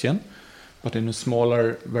question, but in a smaller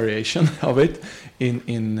variation of it in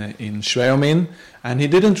Shweomin, and he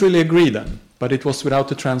didn't really agree then, but it was without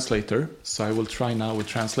a translator. So I will try now with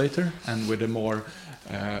translator and with a more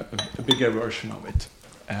a bigger version of it.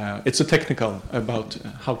 It's a technical about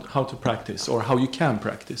how to practice or how you can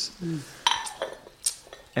practice.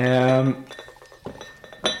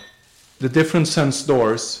 The different sense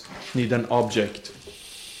doors need an object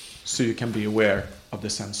so you can be aware of the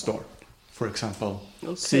sense door. For example,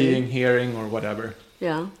 seeing, hearing, or whatever.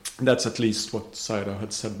 Yeah. That's at least what Sayadaw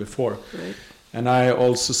had said before. Right. And I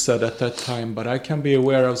also said at that time, but I can be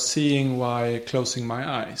aware of seeing while closing my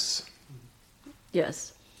eyes.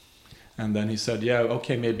 Yes. And then he said, yeah,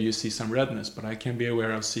 okay, maybe you see some redness, but I can be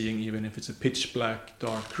aware of seeing even if it's a pitch black,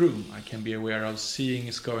 dark room. I can be aware of seeing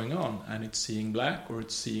is going on, and it's seeing black or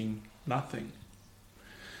it's seeing nothing.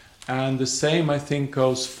 And the same, I think,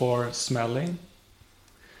 goes for smelling.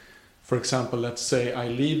 For example, let's say I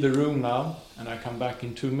leave the room now, and I come back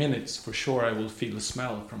in 2 minutes. For sure, I will feel a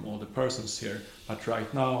smell from all the persons here. But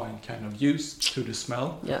right now, I'm kind of used to the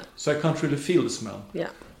smell, so I can't really feel the smell.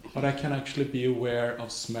 Yeah. But I can actually be aware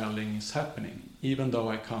of smelling is happening, even though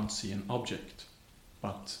I can't see an object.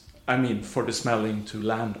 But, I mean, for the smelling to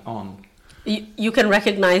land on. You can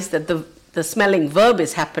recognize that the smelling verb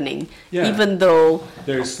is happening, even though...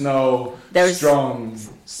 There's no strong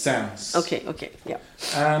sense. Okay, yeah.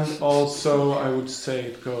 And also, I would say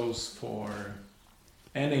it goes for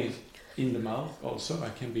any in the mouth also. I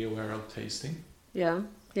can be aware of tasting. Yeah.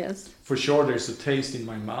 Yes. For sure, there's a taste in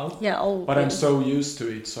my mouth. But I'm so used to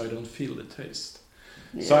it, so I don't feel the taste.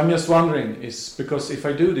 Yeah. So I'm just wondering, is because if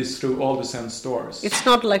I do this through all the sense doors, it's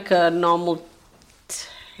not like a normal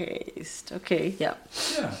taste. Okay. Yeah.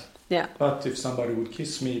 Yeah. But if somebody would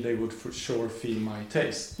kiss me, they would for sure feel my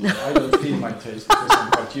taste. I don't feel my taste because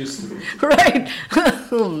I'm quite used to it. Right.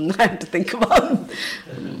 I have to think about it.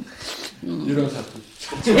 You don't have to.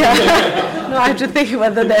 No, I have to think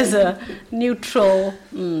whether there's a neutral.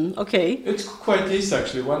 Okay. It's quite easy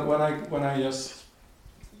actually. When I just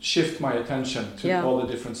shift my attention to all the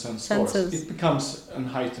different senses, it becomes a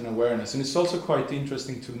heightened awareness, and it's also quite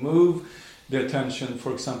interesting to move the attention,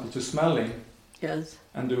 for example, to smelling. Yes.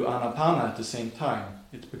 And do anapana at the same time.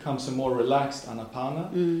 It becomes a more relaxed anapana.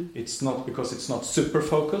 It's not because it's not super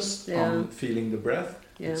focused on feeling the breath.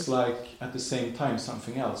 It's like at the same time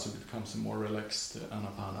something else. It becomes a more relaxed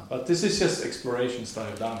anapana. But this is just explorations that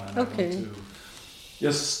I've done, and I want to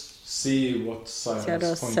just see what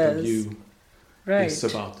Sayadaw's point of view is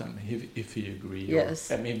about them, if he agrees.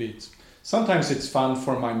 Yes. Or maybe sometimes it's fun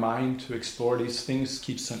for my mind to explore these things,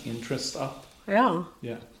 keep some interest up. Yeah.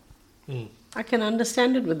 I can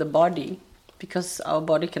understand it with the body, because our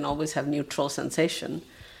body can always have neutral sensation,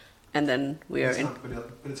 and then we are in.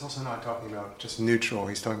 But it's also not talking about just neutral.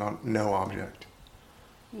 He's talking about no object.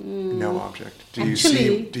 No object. Do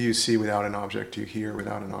you see without an object? Do you hear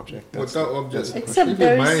without an object? Without object. Except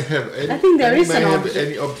I think there is an object.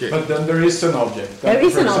 Any object. But then there is an object. There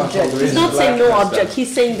is an object. He's not saying no object.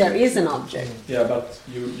 He's saying there is an object. Yeah, but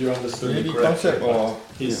you understood it correctly.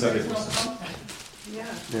 He said it was.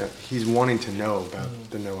 Yeah, he's wanting to know about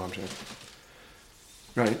the no object.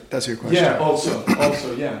 Right, that's your question. Yeah, also,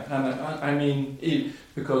 yeah. And I mean,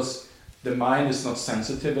 because the mind is not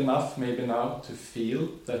sensitive enough maybe now to feel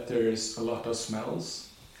that there is a lot of smells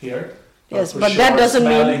here. Yes, but that doesn't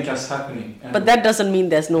mean is happening. But that doesn't mean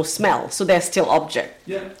there's no smell. So there's still object.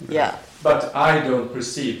 Yeah. But I don't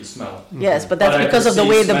perceive the smell. Yes, but that's because of the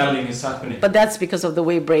way smelling is happening. But that's because of the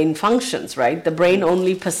way brain functions, right? The brain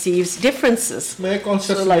only perceives differences. Smell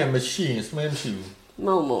consciousness machine smell မရှိဘူး မ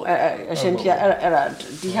အရှင်ပြအဲ့ဒါ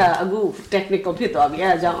ဒီဟာအခု technical ဖြစ်သွားပြီ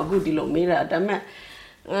အဲ့ဒါကြောင့်အခုဒီလိုမေးတာဒါပေမဲ့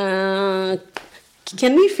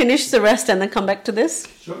can we finish the rest and then come back to this?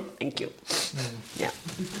 Sure. Thank you. Yeah.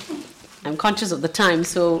 I'm conscious of the time,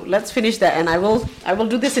 so let's finish that, and I will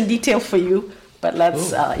do this in detail for you. But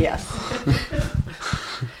let's yes.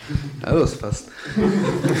 That was fast.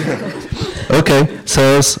 Okay, so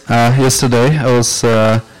yesterday I was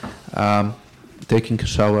taking a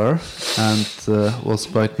shower and was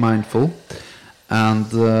quite mindful, and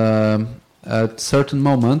at a certain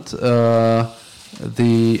moment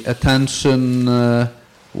the attention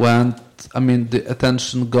the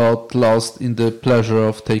attention got lost in the pleasure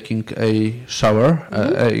of taking a shower,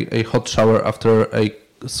 a hot shower after a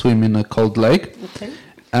swim in a cold lake. Okay.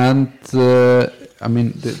 And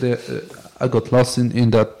I got lost in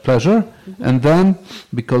that pleasure. And then,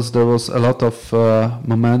 because there was a lot of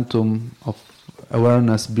momentum of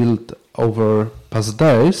awareness built over past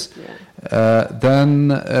days, then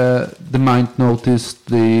the mind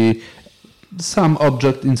noticed some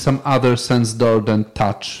object in some other sense door than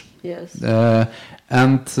touch. Yes.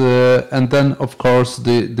 And then, of course,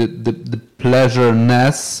 the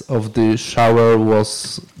pleasureness of the shower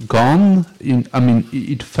was gone.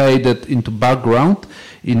 It faded into background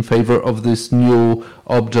in favor of this new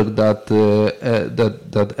object that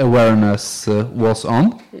awareness was on.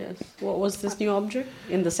 Yes. What was this new object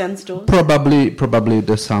in the sense doors? Probably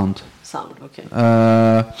the sound. Sound. Okay.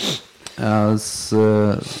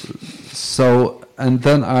 So, and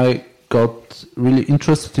then I got really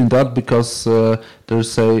interested in that because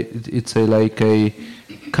it's a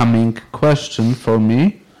coming question for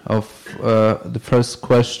me of the first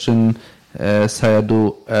question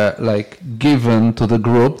Sayadaw given to the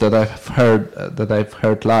group that I've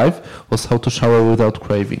heard live was how to shower without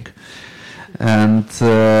craving, and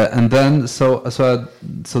then so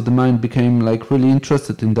the mind became really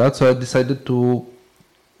interested in that, so I decided to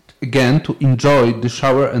enjoy the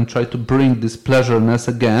shower and try to bring this pleasureness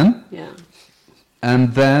again. Yeah.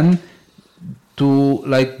 And then to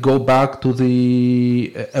go back to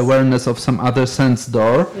the awareness of some other sense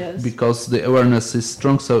door, because the awareness is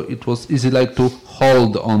strong, so it was easy to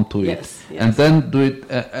hold on to it. Yes. And then do it,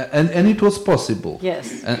 and it was possible.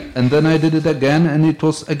 Yes. And then I did it again, and it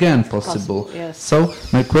was again possible. Yes. So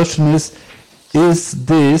my question is this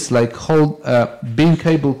being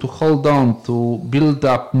able to hold on to build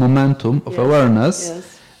up momentum of awareness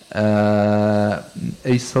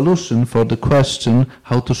a solution for the question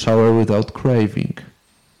how to shower without craving?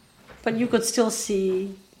 But you could still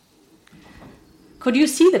see. Could you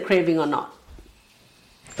see the craving or not?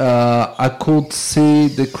 I could see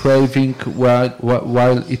the craving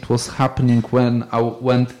while it was happening when I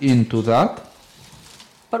went into that.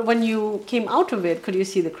 But when you came out of it, could you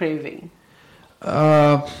see the craving?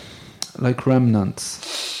 Like remnants.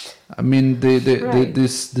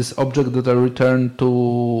 This object that I returned to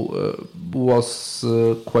was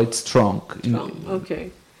quite strong.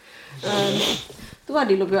 Okay. သူက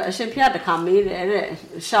ဒီလိုပြောအရှင်ဖျားတခါမေးတယ်တဲ့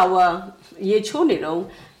shower ရေချိုးနေတော့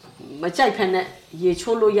မကြိုက်ဖ ೇನೆ ရေ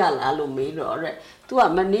ချိုးလို့ရလားလို့မေးတော့တဲ့ तू က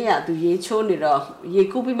မနေ့က तू ရေချိုးနေတော့ရေ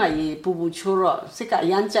ကူးပြီးမှရေပူပူချိုးတော့စိတ်ကအ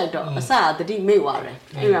ရမ်းကြိုက်တော့အစတတိမိတ်သွားတယ်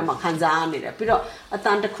အဲ့မှာခံစားနေတယ်ပြီးတော့အတ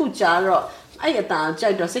န်တစ်ခုကြာတော့အဲ့အတန်ကြို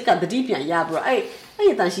က်တော့စိတ်ကတတိပြန်ရပြီးတော့အဲ့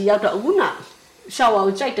အတန်ရှိရောက်တော့အခုန shower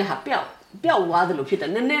ကိုကြိုက်တဲ့ဟာပျောက်သွားတယ်လို့ဖြစ်တယ်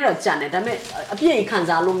နည်းနည်းတော့ကြံတယ်ဒါပေမဲ့အပြည့်ခံ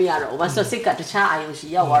စားလို့မရတော့ဘူးဘာလို့စိတ်ကတခြားအာရုံရှိ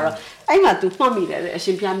ရောက်သွားတော့အဲ့မှာ तू မှတ်မိတယ်အရှ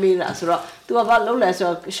င်ဖျားမေးတာဆိုတော့ तू ကဘာလုပ်လဲဆို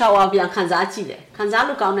တော့ shower ပြန်ခံစားကြည့်တယ်ခံစား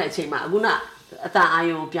လို့ကောင်းတဲ့အချိန်မှာအခုနအတန်အာ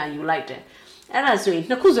ရုံပြန်ယူလိုက်တယ်အဲ့ဒါဆိုရင်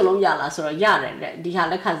နှစ်ခုစလုံးရလားဆိုတော့ရတယ်တဲ့ဒီဟာ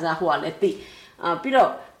လည်းခံစားဟိုကလည်းသိပြီးတော့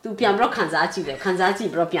तू ပြန်ပြီးတော့ခံစားကြည့်တယ်ခံစားကြည့်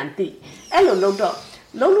ပြီးတော့ပြန်သိအဲ့လိုလုပ်တော့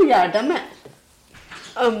လုံးလို့ရတယ်ဒါပေမဲ့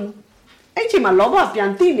အဲ့ချိန်မှာလောဘပြန်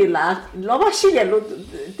သိနေလားလောဘရှိတယ်လို့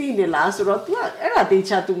သိနေလားဆိုတော့ तू အဲ့ဒါတေ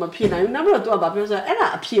ချာ तू မဖြစ်နိုင်ဘူးနောက်ပြီးတော့ तू ကဘာပြောဆိုအဲ့ဒါ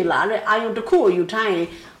အဖြစ်လားတဲ့အာယုံတစ်ခုကိုယူထားရင်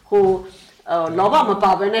ဟိုလောဘမ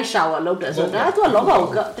ပါဘဲနဲ့ shower လုပ်တယ်ဆိုတော့ဒါ तू ကလောဘ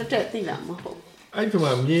ကိုတက်သိလားမဟုတ်အဲ့ဒီ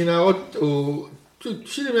မှာမြင်တာဟို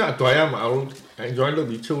ရှိတယ်များအတော်ရမှာအောင် enjoy လုပ်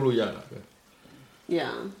ပြီးချိုးလို့ရတာပဲ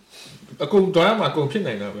Yeah အကုန်တော်ရမှာအကုန်ဖြစ်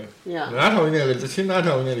နိုင်တာပဲနားထောင်နေတယ်သချင်းနား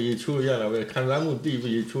ထောင်နေတယ်ရေချိုးလို့ရတာပဲခံစားမှုတိ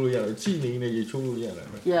ပြီးရေချိုးလို့ရတယ်ကြည်နေနေရေချိုးလို့ရတာ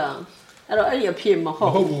ပဲ Yeah အဲ့တော့အဲ့ဒီအဖြစ်မဟု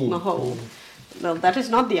တ်ဘူး No, that is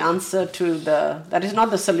not the answer to that is not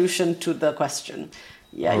the solution to the question.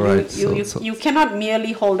 Yeah, right, you cannot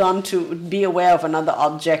merely hold on to be aware of another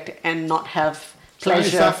object and not have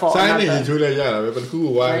pleasure for another.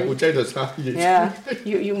 Yeah,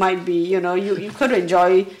 you might be, you could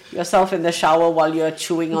enjoy yourself in the shower while you're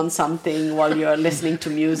chewing on something, while you're listening to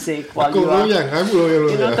music, while you are,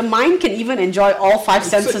 the mind can even enjoy all 5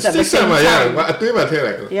 senses at the same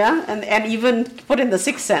time. Yeah, and even put in the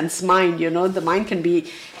 6th sense, mind, the mind can be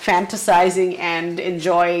fantasizing and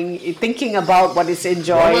enjoying, thinking about what it's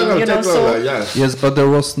enjoying, Yes, but there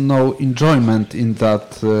was no enjoyment in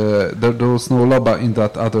that, there was no loba in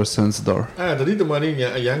that other sense door. It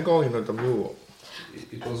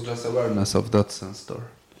was just awareness of that sense door.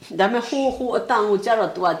 But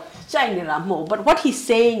what he's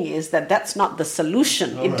saying is that that's not the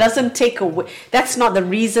solution. It doesn't take away, that's not the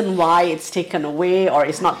reason why it's taken away or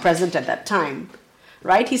it's not present at that time.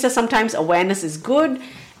 Right? He says sometimes awareness is good,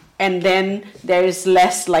 and then there is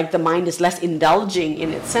less, like the mind is less indulging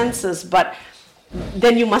in its senses, but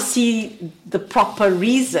then you must see the proper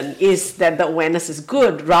reason is that the awareness is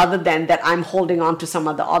good, rather than that I'm holding on to some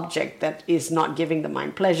other object that is not giving the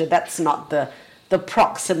mind pleasure. That's not the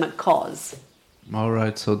proximate cause. All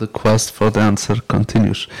right, so the quest for the answer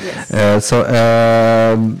continues. Yes.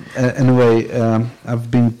 Anyway,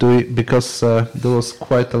 I've been doing, because there was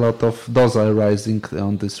quite a lot of dosa arising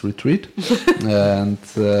on this retreat, and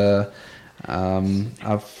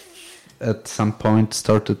I've at some point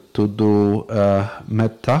started to do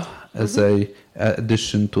metta as a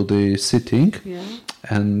addition to the sitting,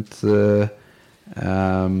 and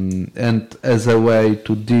as a way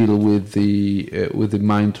to deal with the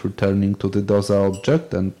mind returning to the dosa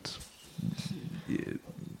object. And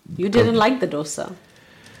you didn't like the dosa?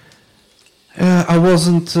 I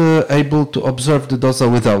wasn't able to observe the dosa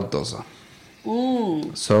without dosa.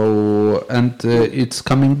 So, and it's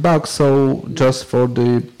coming back, so just for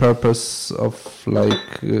the purpose of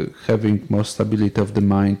having more stability of the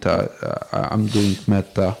mind, I'm doing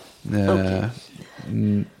metta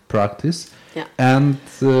practice. Yeah. And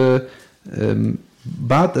but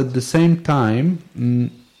at the same time,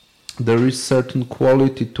 there is certain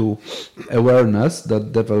quality to awareness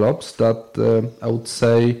that develops that I would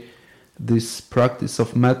say this practice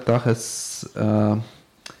of metta has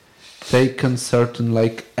taken certain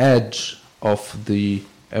edge of the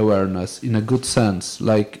awareness in a good sense.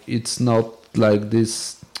 It's not like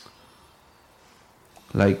this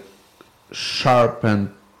sharp and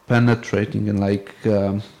penetrating and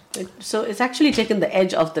so it's actually taken the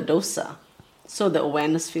edge of the dosa. So the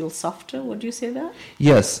awareness feels softer. Would you say that?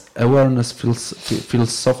 Yes, awareness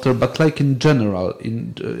feels softer, but in general,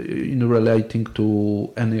 in relating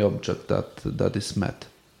to any object that is met.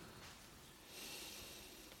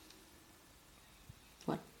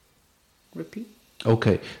 What? Repeat.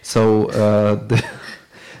 Okay, so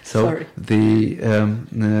the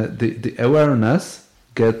awareness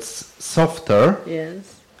gets softer.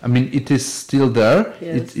 Yes. I mean, it is still there.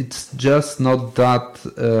 Yes. It's just not that.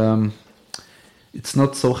 It's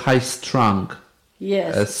not so high strung.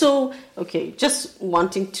 Yes. So, okay, just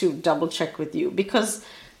wanting to double check with you because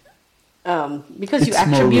you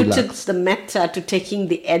attributed the metta to taking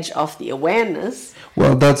the edge of the awareness.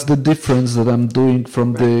 Well, that's the difference that I'm doing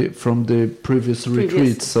from the previous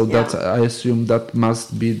retreats. So that I assume that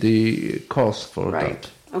must be the cause for that.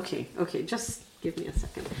 Okay. Just give me a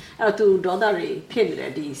second. Tu dodari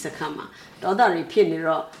pinre di sakama. Dodari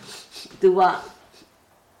pinro tuwa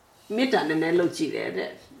mita nene lo jire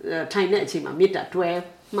de. Taine chima mita 12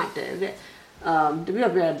 matte de.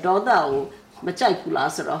 Debi doda o machai kula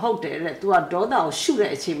soroဟုတ်တယ်တဲ့ तू ကဒေါသကိုရှု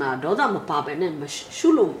တဲ့အချိန်မှာဒေါသမပါပဲနဲ့ရှု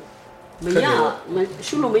လို့မရ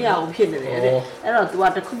အောင်ဖြစ်နေတယ်တဲ့အဲ့တော့ तू က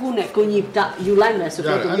တခုခုနဲ့ကိုကြီးယူလိုက်မယ်ဆို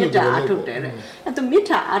တော့ तू မေတ္တာအားထုတ်တယ်တဲ့အဲ့ तू မေတ္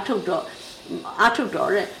တာအားထုတ်တော့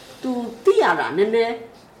တဲ့ तू သိရတာနည်းနည်း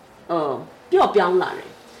ပျော့ပြောင်းလာတယ်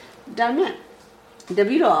ဒါနဲ့တပ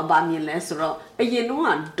ည့်တော်ကဗာမြင်လဲဆိုတော့အရင်တော့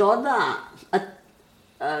ဒေါသ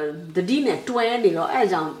တတိနဲ့တွဲနေတော့အဲ့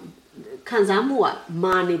ကြောင့်ခံစားမှုက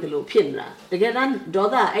မာနေတယ်လို့ဖြစ်နေတာတကယ်တမ်းဒေါ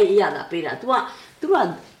သအဲ့အရာသာပေးတာ तू က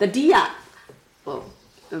တတိယ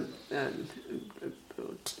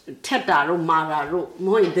ထက်တာတို့မာတာတို့မ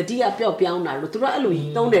ဟုတ်ရင်တတိယပျော့ပြောင်းတာတို့ तू ကအဲ့လို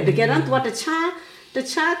သုံးတယ်တကယ်တမ်း तू ကတ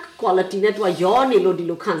ခြား quality နဲ့ तू ကရောနေလို့ဒီ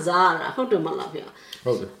လိုခံစားရတာဟုတ်တယ်မလားဗျာ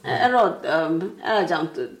ဟုတ်တယ်အဲ့တော့အဲ့ကြောင့်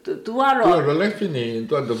तू ကတော့ relax ဖြစ်နေ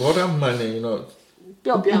तू သဘောထားမှန်နေတော့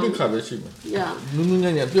ပျော့ပြောင်းခါပဲရှိမှာနူးနူး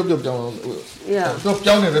ညံ့ညံ့ပျော့ပြောင်းတော့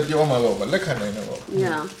ပြောင်းနေတယ်ပြောမှာပေါ့လက်ခံနိုင်တယ်ပေါ့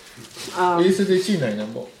အေးစစ်စစ်ရှိနိုင်တယ်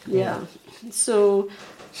ပေါ့ so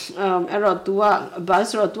အဲ့တော့ तू ကဘာ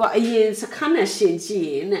ဆိုတော့ तू ကအရင်စခန်းနဲ့ရှင်ကြည့်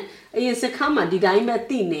ရင်နဲ့အရင်စခန်းမှာဒီတိုင်းပဲ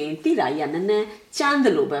တည်နေတည်တာကြီးကနည်းနည်းကျန်းတ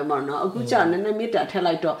ယ်လို့ပဲပေါ့နော်အခုကျတော့နည်းနည်းမေတ္တာထည့်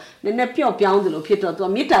လိုက်တော့နည်းနည်းပျော့ပြောင်းတယ်လို့ဖြစ်တော့ तू က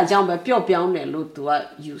မေတ္တာကြောင့်ပဲပျော့ပြောင်းတယ်လို့ तू က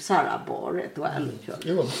ယူဆတာပေါ့တဲ့ तू ကအဲ့လိုပြော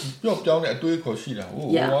အေးပျော့ပြောင်းတဲ့အတွေးခေါ်ရှိတာဟို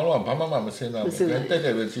ကတော့ဘာမှမစဉ်းစားဘူးတက်တ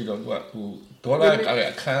ယ်ပဲရှိတော့ तू ကဟိုဒေါ်လာ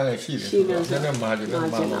အခန်းလည်းရှိတယ်နည်းနည်းမာတယ်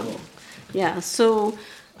မှာတော့ Yeah,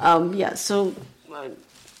 so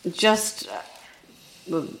just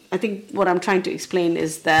I think what I'm trying to explain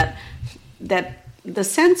is that the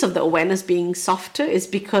sense of the awareness being softer is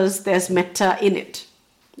because there's metta in it.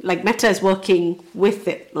 Like metta is working with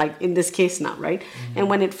it, like in this case now, right? Mm-hmm. And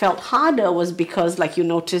when it felt harder was because, like you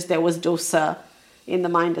noticed, there was dosa in the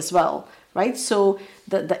mind as well, right? So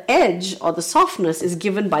the edge or the softness is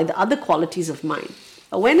given by the other qualities of mind.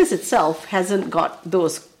 Awareness itself hasn't got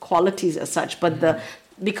those qualities as such, but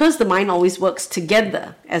because the mind always works together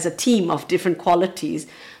as a team of different qualities,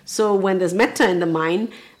 so when there's metta in the mind,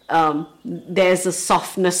 there's a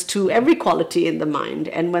softness to every quality in the mind,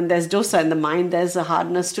 and when there's dosa in the mind, there's a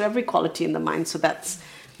hardness to every quality in the mind. So that's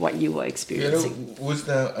what you were experiencing.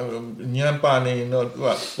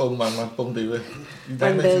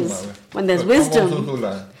 When there's wisdom,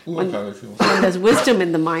 when there's wisdom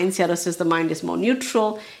in the mind, Sayadaw says the mind is more neutral.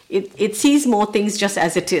 It sees more things just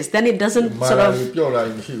as it is. Then it doesn't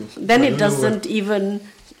then it doesn't even,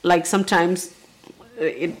 like sometimes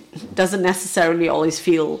it doesn't necessarily always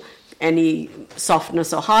feel any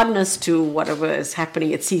softness or hardness to whatever is happening.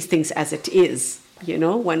 It sees things as it is,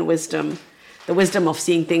 when the wisdom of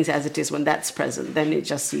seeing things as it is, when that's present, then it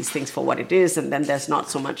just sees things for what it is, and then there's not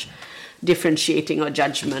so much differentiating or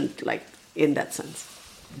judgment, like in that sense.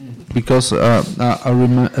 Because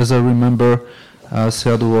as I remember,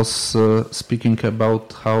 Sayadaw was speaking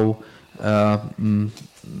about how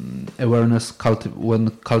awareness, when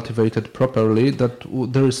cultivated properly, that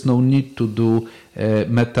there is no need to do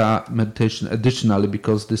metta meditation additionally,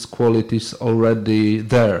 because this quality is already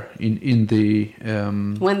there in the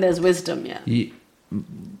when there's wisdom.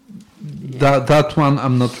 That one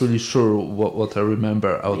I'm not really sure what I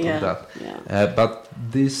remember out of that, but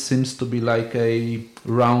this seems to be like a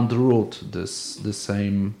round root, the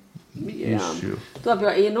same issue. သူက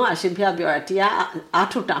ပြောအရှင်ဖျားပြောတာတရားအာ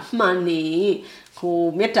ထုတာမှန်နေကို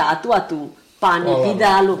မေတ္တာသူ့အတူပါနေပြီး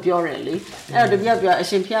သားလို့ပြောတယ်လေအဲ့တော့တပြက်ပြောအ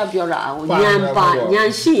ရှင်ဖျားပြောတာဟိုဉာ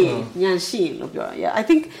ဏ်ရှိရင်လို့ပြောတာ Yeah, I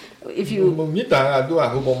think if you မေတ္တာကသူက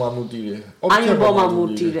ဟိုပေါ်မှာမူတည်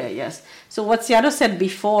တယ် Yes. So what Sayadaw said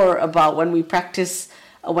before about when we practice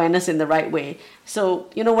awareness in the right way. So,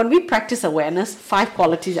 when we practice awareness, 5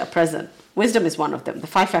 qualities are present. Wisdom is one of them. The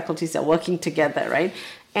 5 faculties are working together, right?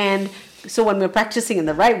 And so when we're practicing in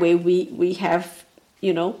the right way, we have,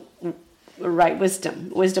 right wisdom.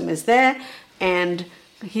 Wisdom is there. And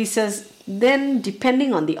he says, then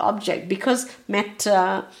depending on the object, because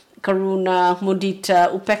metta, karuna,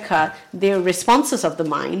 mudita, upekha, they're responses of the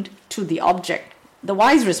mind to the object. The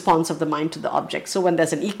wise response of the mind to the object. So when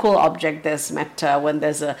there's an equal object, there's metta. When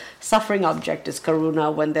there's a suffering object, is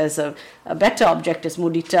karuna. When there's a better object, is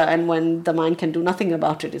mudita. And when the mind can do nothing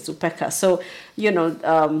about it, is upekha. So,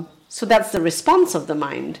 so that's the response of the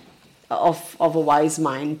mind, of a wise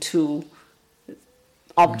mind to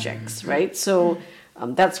objects, right? So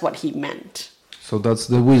that's what he meant. So that's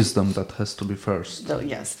the wisdom that has to be first.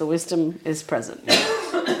 Yes, the wisdom is present.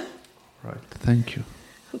 Right, thank you.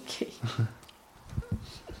 Okay.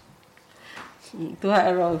 သူက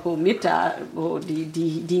အဲ့တော့ဟိုမေတ္တာဟို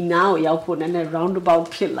ဒီနာကိုရောက်ဖို့နည်းနည်း roundabout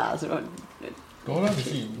ဖြစ်လာဆိုတော့ဒေါသမ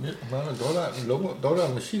ရှိဘူး။ဘာလို့ဒေါသ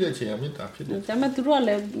မရှိတဲ့ချိန်ကမေတ္တာဖြစ်တယ်။ ဒါပေမဲ့သူတို့ကလ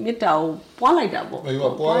ည်းမေတ္တာကိုပွားလိုက်တာပေါ့။အေး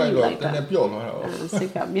ပွားလိုက်တော့တနေ့ပြော့သွားတာပေါ့။ စိ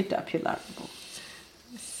တ်ကမေတ္တာဖြစ်လာတယ်ပေါ့။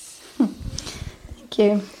 Thank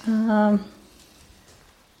you.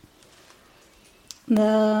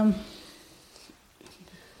 The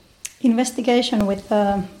investigation with the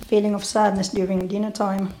feeling of sadness during dinner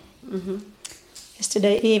time.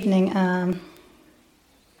 Yesterday evening,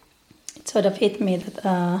 it sort of hit me that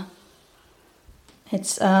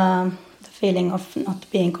it's the feeling of not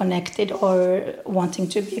being connected or wanting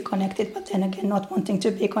to be connected, but then again not wanting to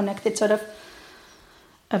be connected, sort of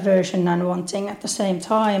aversion and wanting at the same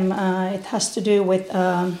time. It has to do with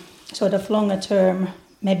sort of longer term,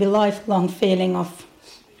 maybe lifelong feeling of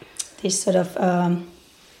this sort of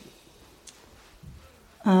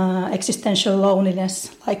existential loneliness,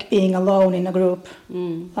 like being alone in a group.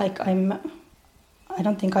 Like I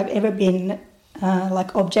don't think I've ever been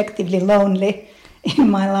like objectively lonely in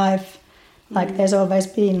my life. Like there's always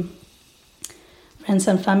been friends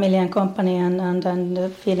and family and company and the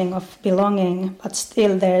feeling of belonging, but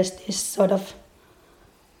still there's this sort of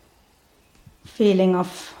feeling of,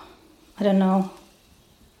 I don't know,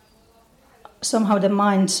 somehow the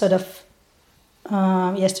mind sort of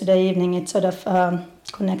yesterday evening it sort of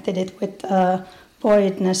connected it with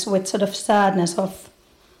voidness, with sort of sadness of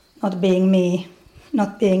not being me,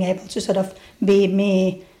 not being able to sort of be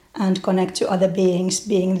me and connect to other beings,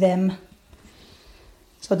 being them.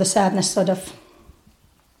 So the sadness sort of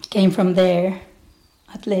came from there,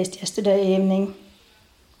 at least yesterday evening.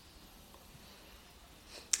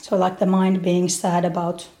 So like the mind being sad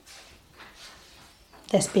about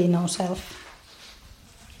there's been no self.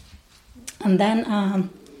 And then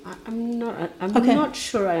I'm not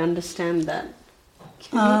sure I understand that.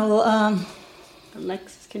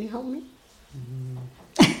 Alexis, can you help me?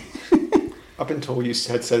 I've been told you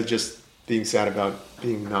said just being sad about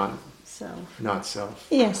being not self.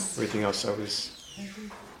 Yes. Everything else is.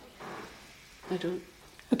 I don't.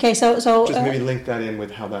 Okay, so just maybe link that in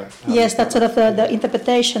with how that. Yes, that's sort of the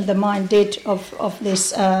interpretation the mind did of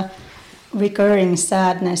this recurring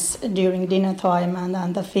sadness during dinner time,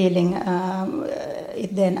 and the feeling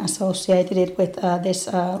it then associated it with this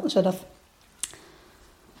sort of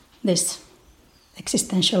this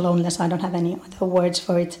existential loneliness. I don't have any other words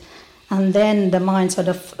for it. And then the mind sort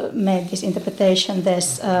of made this interpretation.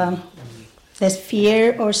 There's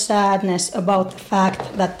fear or sadness about the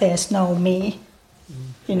fact that there's no me.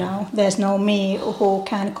 You know, there's no me who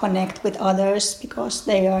can connect with others because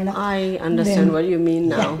they are not. I understand what you mean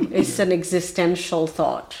now. Yeah. It's an existential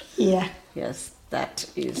thought. Yeah. Yes, that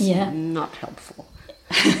is not helpful.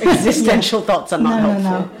 Existential thoughts are not helpful.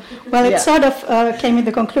 No. Well, it sort of came to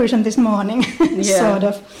the conclusion this morning, sort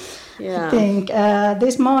of. Yeah. I think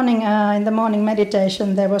this morning in the morning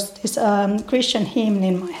meditation there was this Christian hymn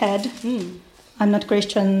in my head. I'm not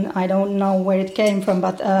Christian, I don't know where it came from,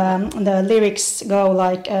 but the lyrics go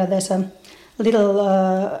like there's a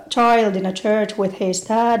little child in a church with his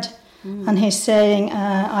dad, and he's saying,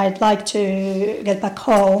 I'd like to get back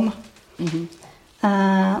home.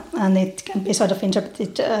 And it can be sort of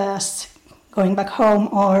interpreted as going back home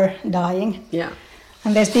or dying. Yeah.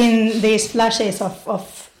 And there's been these flashes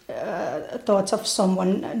of thoughts of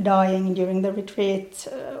someone dying during the retreat,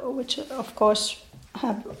 which of course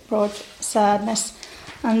have brought sadness.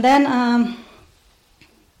 And then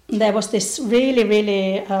there was this really,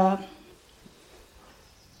 really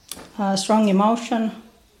strong emotion,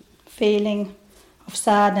 feeling of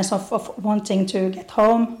sadness, of wanting to get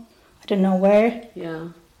home. I don't know where. Yeah.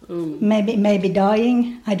 Maybe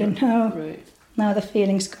dying. I don't know. Right. Now the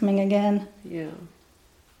feeling's coming again. Yeah.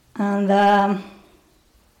 And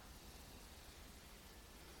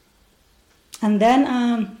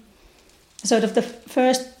then sort of the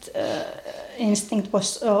first instinct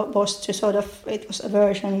was to sort of, it was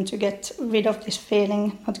aversion, to get rid of this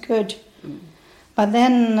feeling, not good. But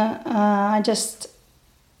then I just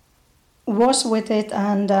was with it,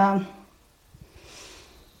 and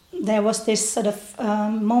there was this sort of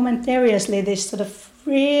momentarily this sort of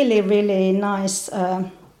really, really nice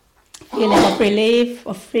feeling of relief,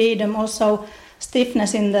 of freedom, also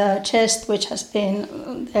stiffness in the chest, which has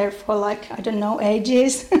been there for like, I don't know,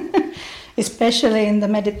 ages, especially in the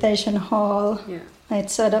meditation hall. Yeah. It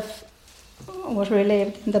sort of was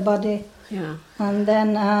relieved in the body. Yeah. And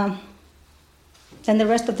then the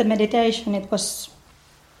rest of the meditation, it was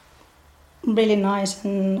really nice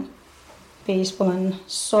and peaceful and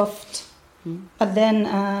soft. But then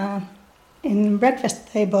in breakfast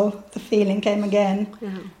table, the feeling came again,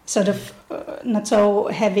 sort of not so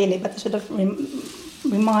heavily, but a sort of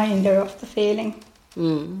reminder of the feeling.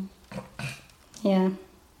 Yeah.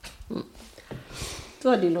 သူ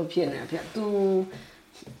ကဒီလိုဖြစ်နေတာဗျ။ तू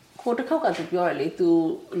ခိုးတစ်ခေါက်က तू ပြောရလေ तू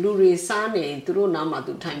လူတွေစားနေသူတို့နားမှာ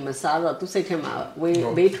तू ထိုင်မစားတော့ तू စိတ်ထဲမှာ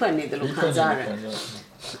ဘေးထွက်နေတယ်လို့ခံစားရတယ်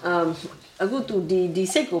။အခု तू ဒီ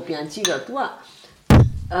စိတ်ကိုပြန်ကြည့်တော့ तू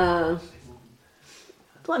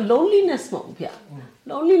က loneliness မဟုတ်ဗျ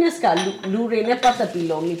။ loneliness ကလူတွေနဲ့ပတ်သက်ပြီး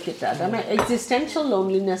lonely ဖြစ်တာဒါပေမဲ့ existential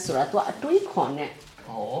loneliness ဆိုတာ तू အတွေးခေါ်နဲ့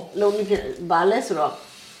lonely ဖြစ်ဘာလဲဆိုတော့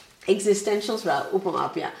existential ဆိုတာဥပမာ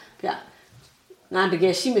ပြငါတက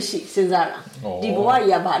ယ်ရှိမရှိစဉ်းစားတာဒီဘဝကြီး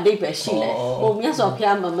ကဘာအတိတ်ပဲရှိလဲဟိုမြတ်စွာဘု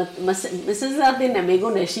ရားမစဉ်းစားတဲ့နဲ့မိကု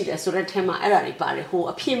န်းနဲ့ရှိတယ်ဆိုတဲ့ထဲမှာအဲ့ဒါတွေပါတယ်ဟို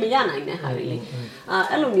အဖြစ်မရနိုင်တဲ့ဟာတွေလေ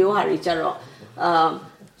အဲ့လိုမျိုးဟာတွေကြတော့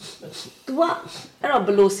तू ကအဲ့တော့ဘ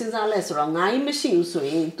ယ်လိုစဉ်းစားလဲဆိုတော့ငါကြီးမရှိဘူးဆို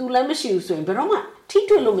ရင် तू လည်းမရှိဘူးဆိုရင်ဘယ်တော့မှထိ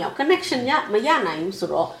တွေ့လို့မရ connection မရနိုင်ဘူးဆို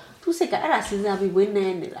တော့သူစိတ်ကအဲ့ဒါစဉ်းစားပြီးဝင်းနေ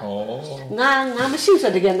နေတာငါမရှိ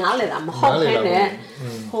ဆိုတကယ်နားလဲတာမဟုတ်ခဲနဲ့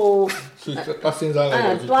ဟိုပတ်စဉ်းစားလိုက်တ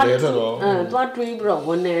ယ်တော့သွားတွေးပြီးတော့ဝ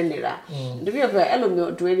င်းနေနေတာတပြည့်ပြည့်အဲ့လို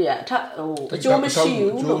မျိုးအတွေးတွေကအကျိုးမရှိ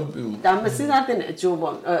ဘူးလို့ဒါမစဉ်းစားတဲ့အကျိုး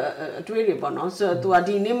ပေါ့အတွေးတွေပေါ့နော်ဆိုတော့ तू က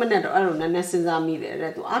ဒီနေ့မနေ့တော့အဲ့လိုနည်းနည်းစဉ်းစားမိတယ်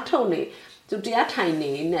တဲ့ तू အားထုတ်နေ သူတရားထိုင်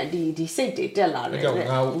နေနဲ့ဒီစိတ်တွေတက်လာတယ် အဲ့ကြောင့်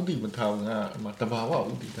ငါဥတီမထားငါတဘာဝ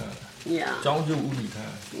ဥတီထား Yeah ကြောင်းကျုပ်ဥတီ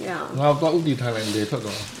ထား Yeah ငါတော့ဥတီထားလိုက်လေထွက်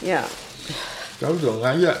တော့ Yeah ကြောင်းကျုပ်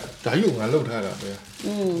ငါရဒါရုပ်ငါလှုပ်ထားတာပဲ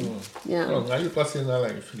Yeah အဲ့ငါရပတ်စင်းသား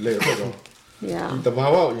လိုက်လေထွက်တော့ Yeah ဒီတဘာ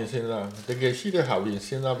ဝကိုရင်စဉ်းစားတကယ်ရှိတဲ့ဟာကိုရင်စ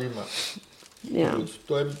ဉ်းစားပြီးမှ Yeah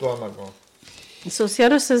တွဲပြီးသွားမှာကော So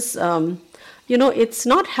Sayadaw says, it's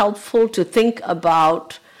not helpful to think about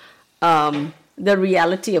the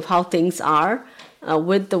reality of how things are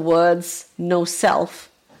with the words no self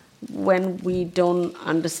when we don't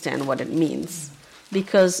understand what it means.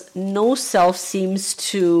 Because no self seems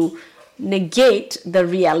to negate the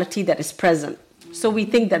reality that is present. So we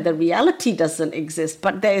think that the reality doesn't exist,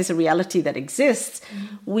 but there is a reality that exists.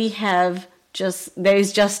 There is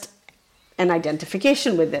just an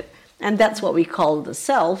identification with it. And that's what we call the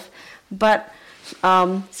self. But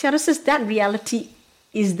Sayadaw says that reality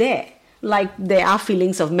is there. Like there are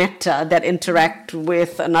feelings of metta that interact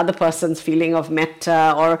with another person's feeling of metta,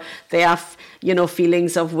 or there are,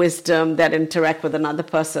 feelings of wisdom that interact with another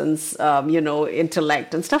person's, intellect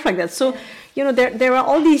and stuff like that. So, there are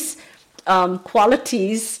all these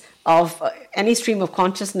qualities of any stream of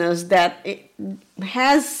consciousness that it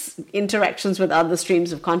has interactions with other streams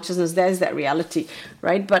of consciousness. There's that reality,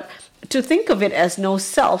 right? But to think of it as no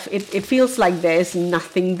self, it feels like there is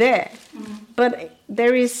nothing there. But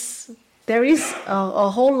there is a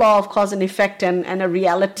whole law of cause and effect and a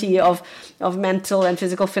reality of mental and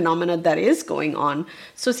physical phenomena that is going on.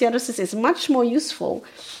 So Sayadaw says it's much more useful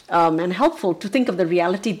and helpful to think of the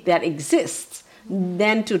reality that exists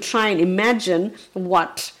than to try and imagine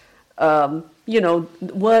what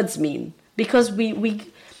words mean. Because we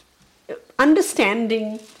understanding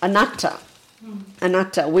anatta,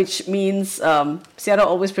 which means Sayadaw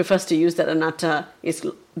always prefers to use that anatta is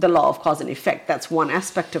the law of cause and effect. That's one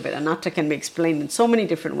aspect of it. Anatta can be explained in so many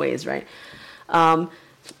different ways, right?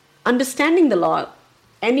 Understanding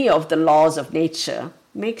any of the laws of nature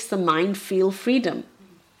makes the mind feel freedom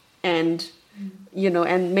and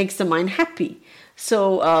makes the mind happy. So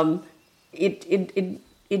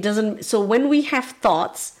it doesn't. So when we have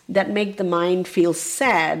thoughts that make the mind feel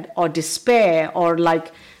sad or despair or like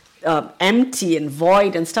empty and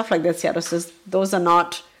void and stuff like that, Sayadaw says those are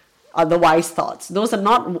not the wise thoughts. Those are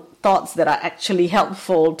not thoughts that are actually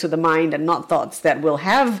helpful to the mind and not thoughts that will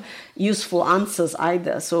have useful answers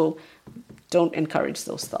either. So don't encourage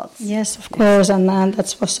those thoughts. Yes, of course, and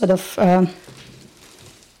that's what sort of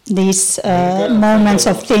these moments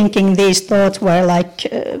of thinking, these thoughts were like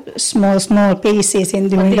small pieces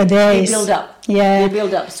during the days. They build up. Yeah. They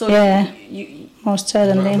build up. So most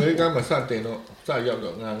certainly. စရောက်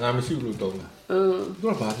တော့ငါမရှိဘူးလို့တုံးတာသူ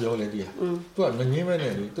ကဘာပြောလဲတည်းသူကမငင်းမဲ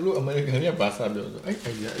နဲ့လေသူတို့အမေရိကန်တွေကဘာသာပြောဆိုအဲ့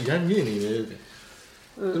ရန်ညစ်နေတယ်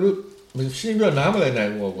သူတို့မရှင်းပြနားမလည်နို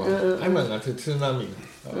င်ဘူးကွာအဲ့မှာငါစဉ်းစားမိ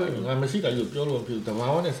ငါမရှိတာယူပြောလို့မဖြစ်ဘူးတဘာ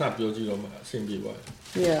ဝနဲ့စပြောကြည့်တော့မှအဆင်ပြေသွားတယ်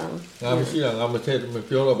Yeah ငါမရှိတာငါမ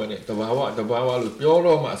ပြောတော့ဘဲနဲ့တဘာဝလို့ပြော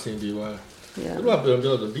တော့မှအဆင်ပြေသွားတယ်သူက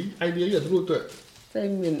ပြောဆိုဒီ idea ကြီးကသူတို့အတွက်သိ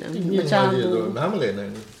မြင်မချဘူးနားမလည်နို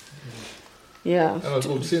င်ဘူး Yeah. Yeah.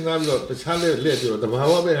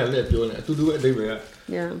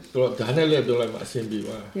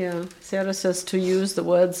 Sayadaw says to use the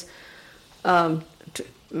words.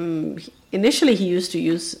 Initially, he used to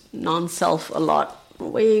use non-self a lot,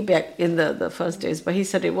 way back in the first days. But he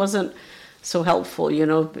said it wasn't so helpful.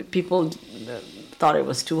 People thought it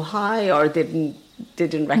was too high, or they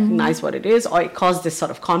didn't recognize what it is, or it caused this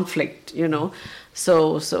sort of conflict. So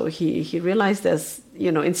he realized there's,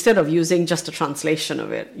 instead of using just a translation of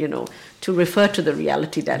it, to refer to the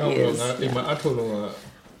reality that is.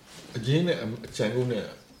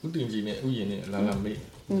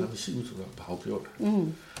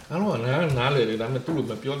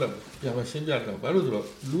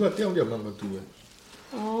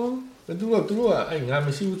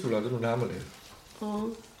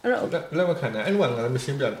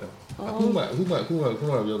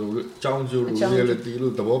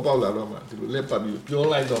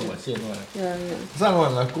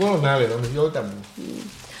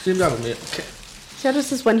 Sayadaw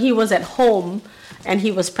says when he was at home and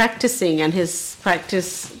he was practicing and his practice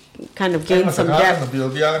kind of gained some depth.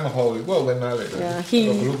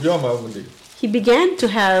 He began to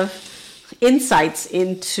have insights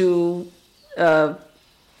into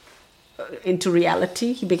reality.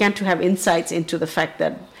 He began to have insights into the fact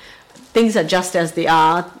that things are just as they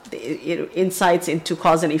are, insights into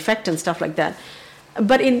cause and effect and stuff like that.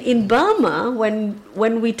 But in Burma,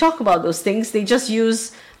 when we talk about those things, they just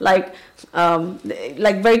use like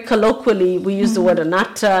very colloquially, we use the word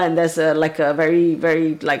anatta, and there's a very,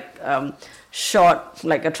 very short,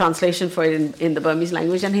 like a translation for it in the Burmese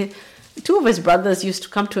language. And two of his brothers used to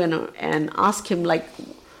come to him and ask him, like,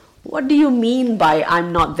 what do you mean by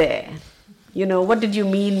I'm not there? You know, what did you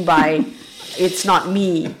mean by it's not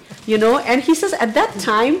me? You know, and he says at that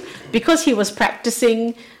time, because he was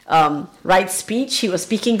practicing right speech, he was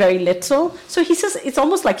speaking very little. So he says it's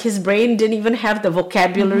almost like his brain didn't even have the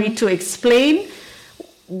vocabulary to explain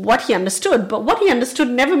what he understood. But what he understood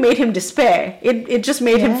never made him despair. It just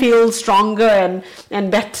made him feel stronger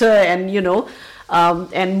and better, and, you know,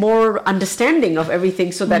 and more understanding of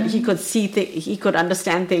everything, so that he could see he could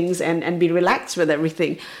understand things and be relaxed with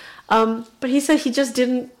everything. But he said he just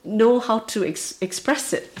didn't know how to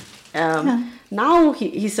express it. Now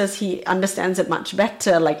he says he understands it much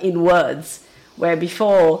better, like in words, where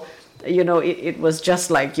before, you know, it was just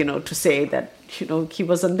like, you know, to say that, you know, he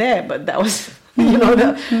wasn't there, but that was, you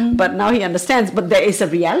know, but now he understands, but there is a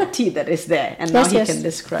reality that is there, and now he can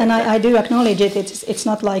describe it. And I do acknowledge it. It's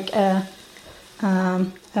not like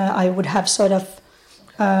I would have sort of,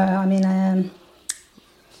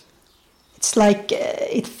 it's like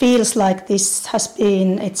it feels like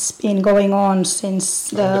it's been going on since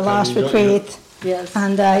the last retreat. Yes.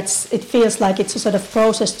 And it feels like it's a sort of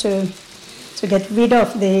process to get rid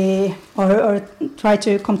of the or try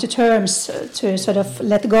to come to terms to sort of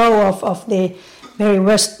let go of the very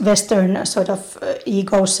Western sort of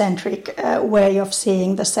egocentric way of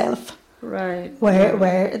seeing the self. Right.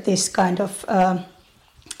 Where this kind of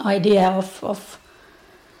idea of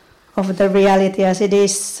the reality as it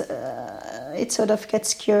is, it sort of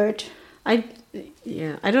gets cured. I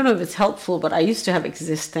don't know if it's helpful, but I used to have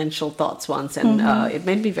existential thoughts once, and it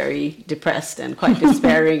made me very depressed and quite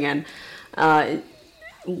despairing. And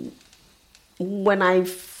when I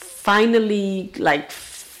finally like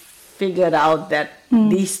figured out that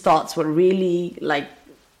these thoughts were really like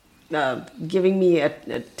giving me a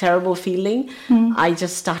terrible feeling, I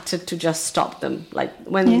just started to just stop them. Like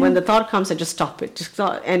when the thought comes, I just stop it, just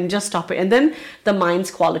stop it, and then the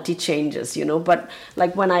mind's quality changes, you know. But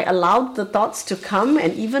like when I allowed the thoughts to come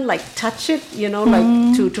and even like touch it, you know,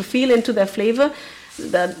 like to feel into their flavor,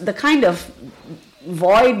 the kind of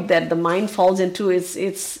void that the mind falls into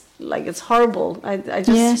it's like it's horrible. I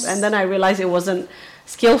just and then I realized it wasn't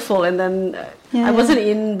skillful, and then I wasn't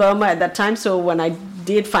in Burma at that time, so when I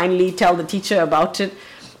did finally tell the teacher about it,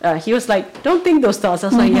 he was like, don't think those thoughts. I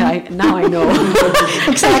was like, now I know.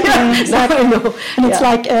 Exactly. Now I know. And it's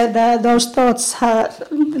like those thoughts,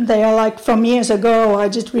 they are like from years ago. I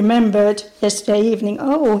just remembered yesterday evening,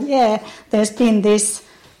 there's been this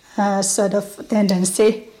sort of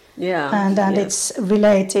tendency. And it's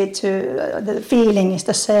related to, the feeling is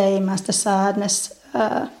the same as the sadness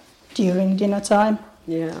during dinner time.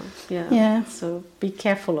 Yeah. So be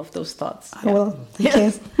careful of those thoughts. I will.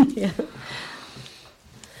 Thank you.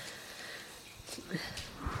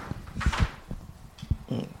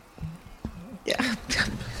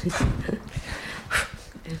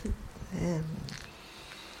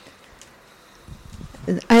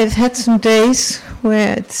 I've had some days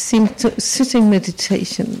where it seemed sitting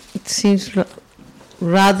meditation, it seems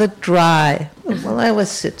rather dry while I was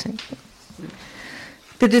sitting.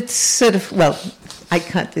 But it's sort of, I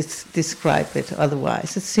can't describe it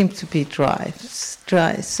otherwise. It seemed to be dry. It's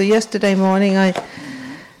dry. So yesterday morning it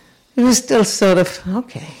was still sort of,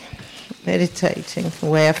 meditating,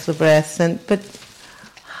 aware of the breath, but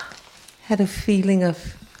had a feeling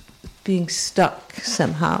of being stuck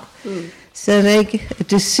somehow. So I make a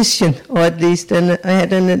decision, or at least I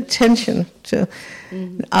had an intention to,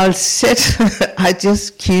 I'll sit, I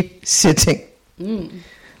just keep sitting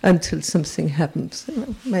until something happens.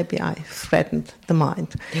 Maybe I threatened the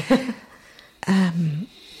mind. And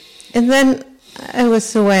then I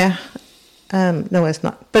was aware, no it's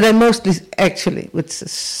not, but I mostly actually would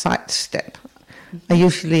sidestep.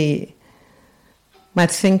 My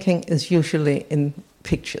thinking is usually in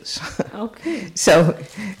pictures. Okay. So,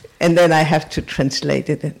 and then I have to translate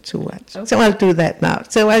it into words. Okay. So I'll do that now.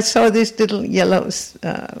 So I saw this little yellow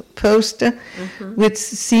poster, which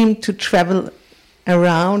seemed to travel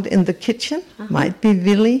around in the kitchen. Might be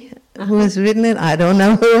Willie who has written it. I don't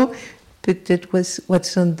know who, but it was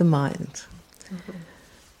what's on the mind.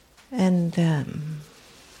 And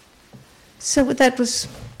so that was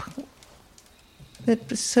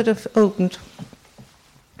sort of opened.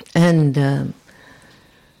 And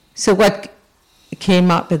so what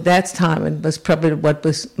came up at that time, and was probably what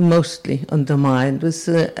was mostly on the mind, was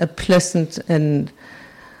a pleasant and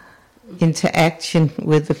interaction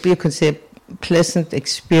with, you could say, a pleasant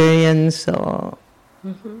experience, or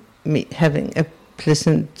me having a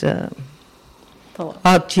pleasant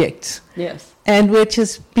object. Yes. And which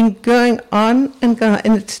has been going on, and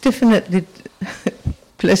it's definitely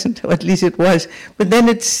pleasant, or at least it was. But then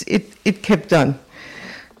it kept on.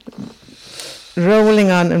 Rolling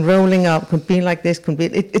on and rolling out, could be like this, could be.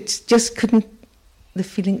 It just couldn't. The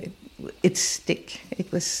feeling, it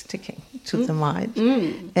was sticking to the mind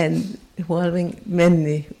and involving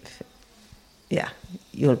many. Yeah,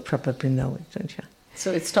 you'll probably know it, don't you? So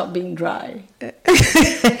it stopped being dry.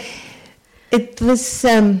 It was.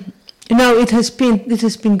 It has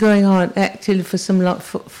been going on actually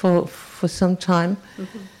for some time,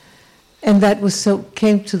 and that was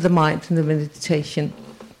came to the mind in the meditation.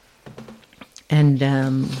 And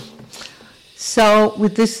so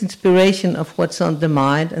with this inspiration of what's on the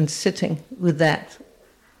mind and sitting with that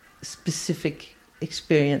specific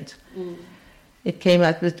experience, it came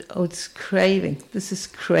out with, it's craving. This is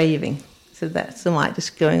craving. So that's the mind is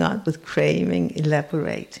going on with craving,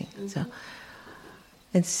 elaborating. So,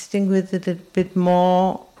 and sitting with it a bit more,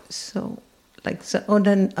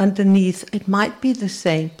 underneath, it might be the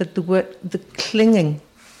same, but the clinging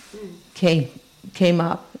came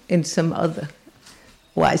up in some other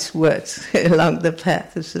wise words along the path.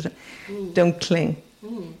 Don't cling.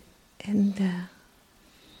 And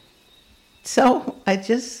so I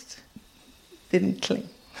just didn't cling.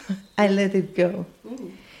 I let it go,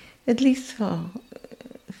 at least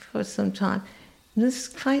for some time. And this is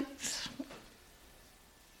quite.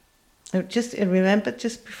 I remember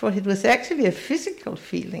just before it was actually a physical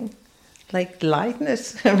feeling, like lightness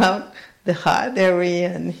around the heart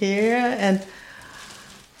area and here and.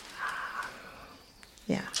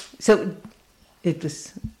 Yeah, so it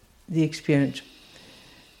was the experience.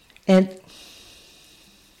 And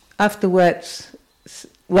afterwards,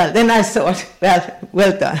 then I thought,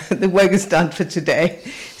 well done, the work is done for today.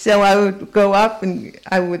 So I would go up and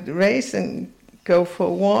I would race and go for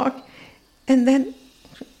a walk. And then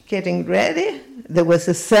getting ready, there was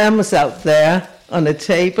a thermos out there on a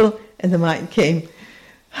table, and the mind came,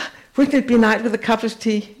 wouldn't it be nice with a cup of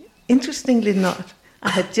tea? Interestingly not. I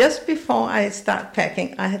had just before I start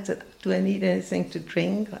packing, I had to, do I need anything to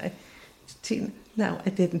drink? No, I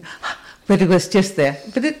didn't. But it was just there.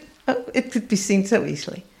 But it could be seen so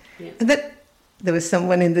easily. Yeah. And then there was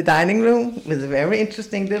someone in the dining room with a very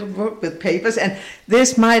interesting little book with papers, and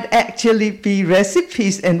this might actually be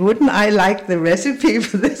recipes, and wouldn't I like the recipe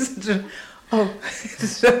for this?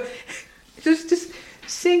 So it was just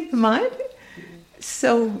seeing the mind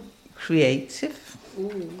so creative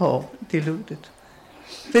or deluded.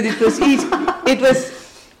 But it was easy.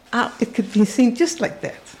 It could be seen just like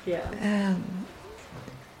that. Yeah.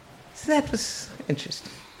 So that was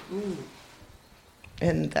interesting.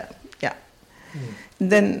 And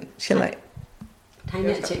then shall I? ထိုင်း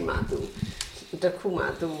တဲ့အချိန်မှာသူတခုမှ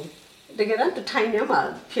သူတကယ်တော့ထိုင်းထဲမှာ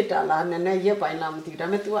ဖြစ်တာလားနည်းနည်းရက်ပိုင်းလားမသိဘူးဒါ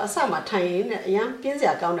ပေမဲ့ तू ကအစမှထိုင်ရင်းနဲ့အရန်ပြင်းစ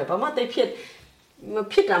ရာကောင်းတယ်ဘာမှသိမ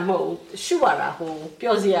ဖြစ်တာမဟုတ်ရှုရတာဟို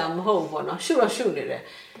ပျော်စရာမဟုတ်ဘောနော်ရှုတော့ရှုနေတယ်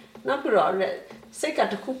နောက်ပြီးတော့စိတ်က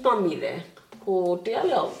တခုမှတ်မိတယ်ဟိုတရား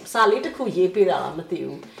ရောက်စာလေးတစ်ခုရေးပေးတာလားမသိ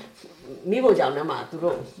ဘူးမိဖို့ကြောင့်လည်းမှာသူ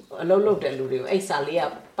တို့အလုံးလုံးတဲ့လူတွေကိုအဲ့စာလေးက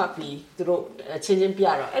ပတ်ပြီးသူတို့ချင်းပြ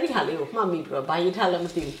တော့အဲ့ဒီဟာလေးကိုမှတ်မိပြီးတော့ဘာရေးထားလဲမ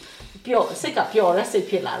သိဘူးပျော့စိတ်ကပျော်တဲ့စိတ်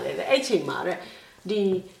ဖြစ်လာတယ်အဲ့ချိန်မှာဒီ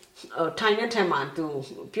ထိုင်တဲ့ထက်မှာသူ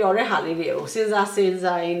ပျော်တဲ့ဟာလေးတွေကိုစဉ်း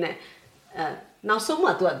စားရင်းနဲ့နောက်ဆုံးမှ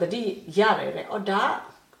သူကတတိရတယ်တဲ့အော်ဒါ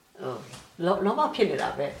လောဘဖြစ်နေတာ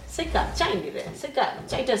ပဲစိတ်ကကြိုက်နေတယ်စိတ်က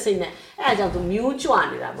ကြိုက်တဲ့စိတ်နဲ့အဲ့အကြောင်းသူမျိုးကြွ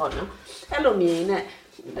နေတာပေါ့နော်အဲ့လိုမြင်နေ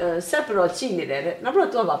ဆက်ပြီးတော့ကြည့်နေတယ်တဲ့နောက်ပြီး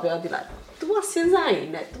တော့ तू ကဘာပြောသလဲ तू ကစဉ်းစားရင်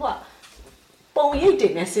နဲ့ तू ကပုံရိပ်တ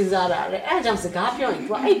င်နဲ့စဉ်းစားတာတဲ့အဲ့အကြောင်းစကားပြောရင်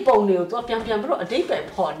तू ကအဲ့ပုံတွေကို तू ကပြန်ပြီးတော့အတိတ်ပဲ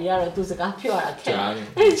ဖော်နေရတော့ तू စကားပြောရတာခက်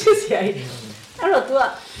အဲ့ချစ်စရာအဲ့တော့ तू က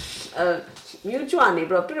မျိုးကြွနေ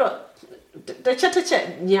ပြီးတော့တစ်ချက်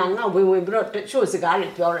ညာငါဝင်ပြီးတော့တချို့စကားတွေ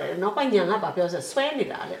ပြောတယ်နောက်ပိုင်းညာငါဘာပြောဆိုဆွဲနေ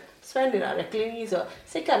တာတဲ့ clean ဆို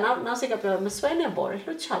စိတ်ကနောက်စိတ်ကပြောမဆွဲနဲ့ပေါ်တယ်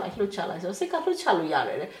လှုပ်ချလိုက်ဆိုစိတ်ကလှုပ်ချလို့ရတ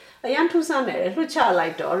ယ်တဲ့အရန်ထူးဆန်းတယ်လှုပ်ချလို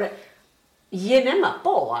က်တော့ရင်ထဲမှာ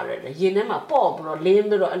ပေါ့သွားတယ်ရင်ထဲမှာပေါ့ပြီးတော့လင်း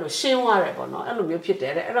ပြီးတော့အဲ့လိုရှင်းသွားတယ်ပေါ့နော်အဲ့လိုမျိုးဖြစ်တ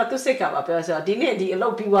ယ်တဲ့အဲ့တော့သူစိတ်ကပါပြောဆိုဒီနေ့ဒီအလု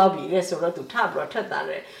ပ်ပြီးသွားပြီတဲ့ဆိုတော့သူထပြီးတော့ထက်တာ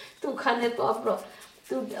တယ်သူခန်းနဲ့တော့ပြီးတော့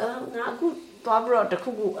သူငါအခုသွားပြီးတော့တခု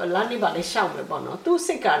ခုလမ်းလေးပါလေးရှောက်မယ်ပေါ့နော်သူ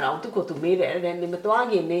စိတ်ကတော့သူ့ကိုသူမေးတယ်တဲ့နေမသွား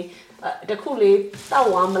ခင်နေတခုလေးတောက်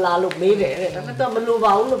သွားမလားလို့မေးတယ်တဲ့ဒါပေမဲ့တော့မလို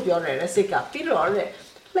ပါဘူးလို့ပြောတယ်စိတ်ကပြီးတော့တဲ့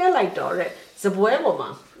လှဲလိုက်တော့တဲ့စပွဲပေါ်မှာ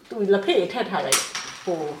သူလက်ဖေးထက်ထားလိုက်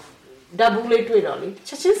ဟိုဓာတ်ဘူးလေးတွေ့တော့လေ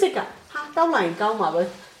ချက်ချင်းစိတ်ကဟာတောက်လိုက်ကောင်းပါပဲ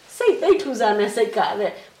စိတ်သိထူစားတဲ့စိတ်က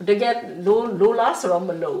တဲ့တကယ်လိုလားဆိုတော့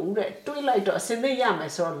မလိုဘူးတဲ့တွေးလိုက်တော့အစင်းသိရမ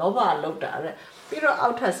ယ်ဆိုတော့လောဘလောက်တာတဲ့ပြီးတော့အော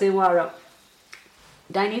က်ထပ်ဆင်းသွားတော့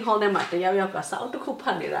dining hall ထဲမှာတယောက်ကစာအုပ်တစ်ခုဖ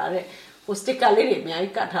တ်နေတာတဲ့ဟို sticker လေးတွေအများ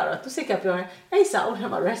ကြီးကတ်ထားတော့သူစိတ်ကပြောတယ်အဲ့စာအုပ်ထဲ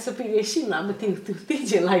မှာ recipe တွေရှိလားမသိဘူးသူသိ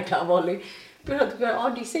ချင်လိုက်တာပေါ့လေပြီးတော့သူပြော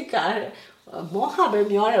အော်ဒီစိတ်က မောဟပဲ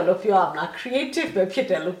မျောတယ်လို့ပြောရမလား creative ပဲဖြစ်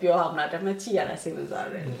တယ်လို့ပြောရမလားဒါမှကြည့်ရတာစိတ်ဝင်စား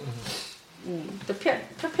တယ်တစ်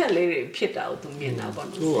ဖက်လေးတွေဖြစ်တာကိုသူမြင်တာပေါ့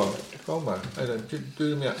နော် ကောင်းပါအဲ့ဒါ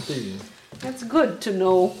တွေးမြတ်သိတယ် That's good to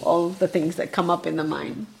know all the things that come up in the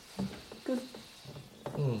mind good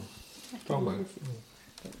ကောင်းပါ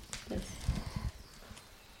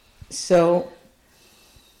So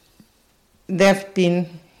there have been,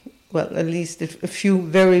 well, at least a few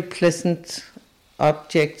very pleasant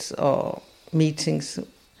objects or meetings,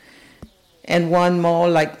 and one more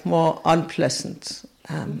unpleasant.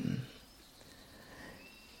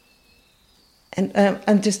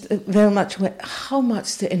 And just very much how much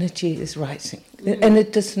the energy is rising, and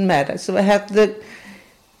it doesn't matter. So I have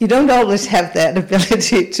you don't always have that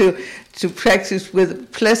ability to practice with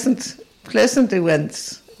pleasant events.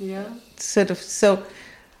 Yeah. Sort of so.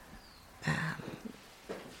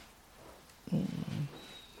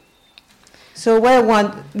 So I want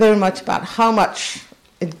very much about how much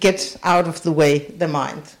it gets out of the way, the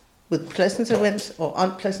mind, with pleasant events or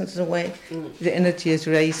unpleasant way, the energy is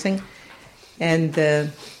raising, and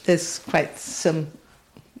there's quite some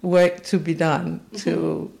work to be done to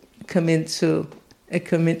come into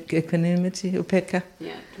equanimity, upekkha.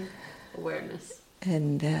 Yeah, awareness.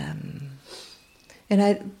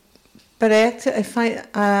 But I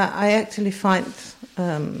actually find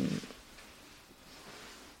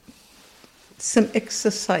some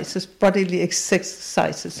exercises, bodily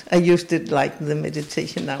exercises. I used it like the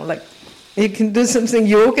meditation now. Like you can do something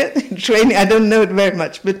yoga training. I don't know it very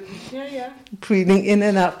much, but breathing in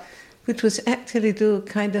and out, which was actually do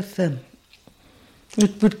kind of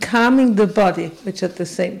with calming the body, which at the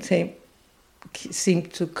same time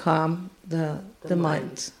seemed to calm the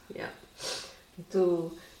mind. Yeah.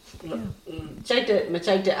ကြိုက်တဲ့မ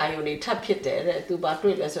ကြိုက်တဲ့အာယုန်တွေထပ်ဖြစ်တယ်တဲ့သူဘာ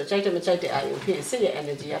တွေ့လဲဆိုကြိုက်တဲ့မကြိုက်တဲ့အာယုန်ဖြစ်စိတ်ရဲ့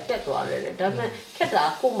energy ကတက်သွားတယ်တဲ့ဒါပေမဲ့ခက်တာ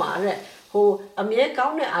ကိုမှတဲ့ဟိုအမြဲကော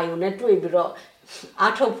င်းတဲ့အာယုန်နဲ့တွေ့ပြီးတော့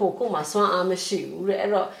အားထုတ်ဖို့ကိုမှစွမ်းအားမရှိဘူးတဲ့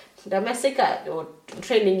အဲ့တော့ဒါပေမဲ့စိတ်ကဟို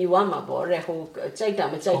training ယူရမှာပေါ့တဲ့ဟိုကြိုက်တာ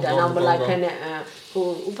မကြိုက်တာတော့မလိုက်ခဲနဲ့ဟို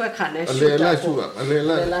ဥပက္ခနဲ့ရှုတာအလေ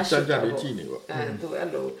လိုက်စัจကြတွေကြည့်နေပေါ့သူအဲ့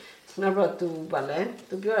လိုနောက်တော့သူဘာလဲ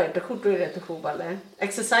သူပြောတယ်တခုတွေ့တယ်တခုဘာလဲ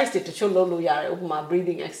exercise တွေတချို့လုပ်လို့ရတယ်ဥပမာ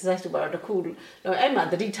breathing exercise တွေပါတော့တခုအဲ့မှာ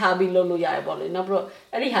သတိထားပြီးလုပ်လို့ရတယ်ပေါ့လေနောက်တော့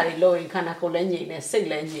အဲ့ဒီဟာတွေလုပ်ရင်ခန္ဓာကိုယ်လည်းငြိမ်နေစိတ်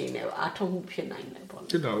လည်းငြိမ်နေပါအားထုတ်မှုဖြစ်နိုင်တယ်ပေါ့လေ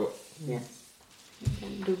ဖြစ်တာပေါ့ Yes you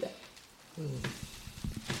can do that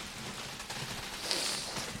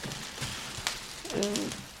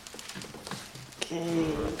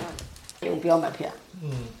okay 用ပြောမှာဖေ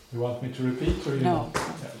You want me to repeat or you No.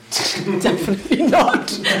 Yeah. Definitely not.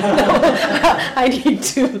 No. I need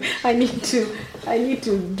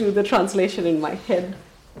to do the translation in my head.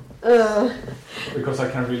 Because I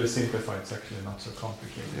can really simplify. It's actually not so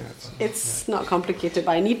complicated. It's not complicated,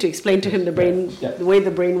 but I need to explain to him the way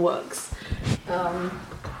the brain works. And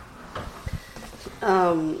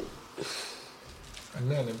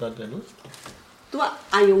then about the look. သူက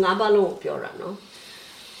အာယုံ၅ပါးလုံးကိုပြောတာနော်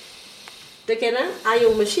တကယ်တမ်းအာ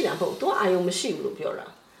ယုံမရှိတာမဟုတ်သူကအာယုံမရှိဘူးလို့ပြောတာ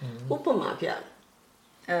ဥပမာပြ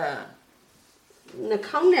နှာ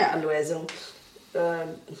ခေါင်းနဲ့အလွယ်ဆုံး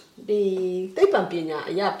ဒီသိပ္ပံပညာ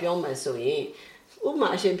အရာပြောမှဆိုရင်ဥပမာ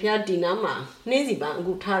အရှင်ဘုရားဒီနားမှာနှင်းစီပန်းအ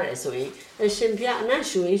ခုထားရဲဆိုရင်အရှင်ဘုရားအနတ်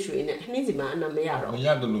ရွှေနဲ့နှင်းစီပန်းအနတ်မရတော့မရ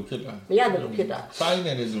တယ်လို့ဖြစ်တာစိုင်း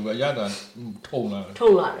နေတယ်ဆိုတော့ရတာထုံ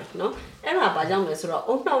လာတယ်နော်အဲ့ဒါဘာကြောင့်လဲဆိုတော့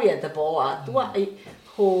အုံနှောက်ရဲ့သဘောက तू က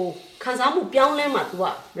ဟိုခံစားမှုပြောင်းလဲမှာ तू က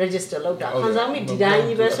register လုပ်တာခံစားမှုဒီတိုင်း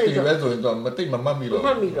ကြီးပဲဆိုရင်တော့မသိမမှတ်မိတော့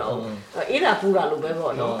အေးတာပူတာလို့ပဲ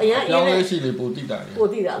ပေါ့နော်အရင်အေးလေးရှိလေပိုတိတာလေဟုတ်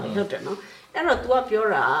တယ်နော်အဲ့တော့ तू ကပြော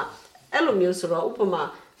တာအဲ့လိုမျိုးဆိုတော့ဥပမာ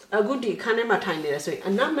အခုဒီခန်းထဲမှာထိုင်နေတယ်ဆိုရင်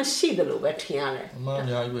အနာမရှိတယ်လို့ပဲထင်ရတယ်အမှန်အ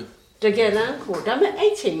များကြီးပဲတကယ်တမ်းကိုဒါပေမဲ့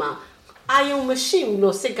အဲ့ချိန်မှာအာယုံမရှိဘူး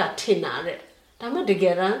လို့စိတ်ကထင်တာတဲ့ဒါပေမဲ့တက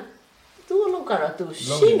ယ်တမ်းသူ့အလုပ်ကတော့ तू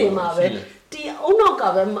ရှိနေမှာပဲဒီအုံနောက်က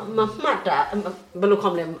ပဲမမှတ်တာဘယ်လို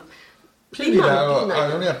ခေါ်မလဲဖြစ်နေတာတော့အာ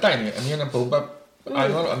ယုံနဲ့တိုက်နေအမြင်နဲ့ပုံပတ်အာ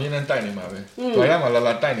ယုံကအမြင်နဲ့တိုက်နေမှာပဲ။ဘာရမှာ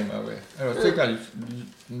လာတိုက်နေမှာပဲ။အဲ့တော့စိတ်က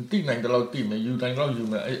တိနိုင်တယ်လို့တိမယ်ယူတိုင်းတော့ယူ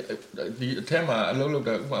မယ်ဒီအထက်မှာအလုံးလုံးက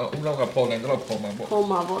ဥလောက်ကပေါ်နိုင်တယ်လို့ပေါ်မှာပေါ့။ပေါ်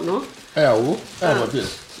မှာပေါ့နော်။အဲ့ဒါဖြစ်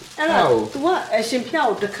။အဲ့ဒါ तू ကအရှင်ဖျော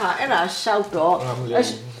က်တခါအဲ့ဒါရှောက်တော့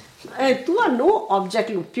तू က no object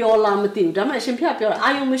လို့ပြောလားမသိဘူးဒါပေမဲ့အရှင်ဖျက်ပြောတာအာ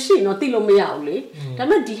ယုံမရှိတော့သိလို့မရဘူးလေဒါပေ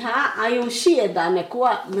မဲ့ဒီဟာအာယုံရှိရတာနဲ့ကိုက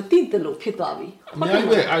မသိတယ်လို့ဖြစ်သွားပြီဟုတ်တယ်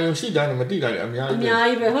ပဲအာယုံရှိတာနဲ့မသိတာလေအများ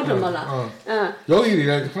ကြီးပဲဟုတ်တယ်မလားယောဂီတွေ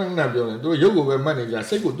ကခဏခဏပြောတယ်သူရုပ်ကိုပဲမှတ်နေကြ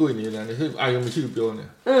စိတ်ကိုတွေ့နေတယ်စိတ်အာယုံမရှိဘူးပြောနေ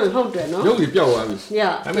ဟုတ်တယ်နော်ရုပ်ကြီးပျောက်သွားပြီဒါ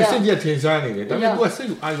ပေမဲ့စိတ်ကြီးထင်ရှားနေတယ်ဒါပေမဲ့ तू ကစိတ်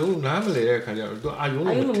ကိုအာယုံနားမလဲတဲ့အခါကျတော့ तू အာယုံမထ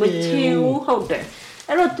င်ဘူးဟုတ်တယ်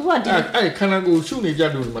အဲ့တော့ तू ကဒီအဲ့ခန္ဓာကိုယ်ရှုနေကြ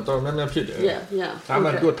လို့မတော်များများဖြစ်တယ် yeah ဒါမှ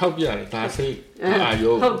तू ထောက်ပြတယ်ဒါစိတ်အာ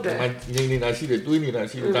ယောငြိမ်နေတာရှိတယ်တွေးနေတာ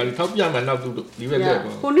ရှိတယ်ဒါတွေထောက်ပြမှနောက် तू ဒီဘက်လက်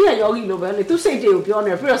ပေါ့ကိုနေ့ကယောဂီလိုပဲလေ तू စိတ်တွေကိုပြော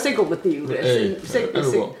နေပြီးတော့စိတ်ကိုမသိဘူးလေစိတ်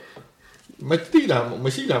မတိတာမ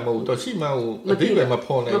ရှိတာမဟုတ်တော့ရှိမှဟိုအတိတ်ပဲမ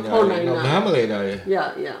ဖော်နိုင်တာနားမလဲတာရဲ့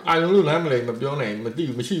အာယုံလို့နားမလဲမပြောနိုင်မသိ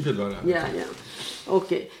ဘူးမရှိဖြစ်သွားတာ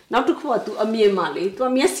okay နောက်တစ်ခုက तू အမြင်မှလေ तू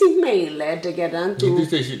မျက်စိမှိတ်ရင်လည်းတကယ်တမ်း तू ဒီ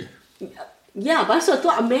စိတ်ရှိတယ်ဘာဆို तू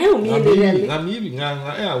အမဲကိုမြင်နေတယ်လေငါမြည်ပြီငါ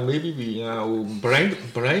အဲ့အောင်မေးပြီးငါဟို brain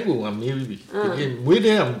ကိုငါမေးပြီးဒီမွေး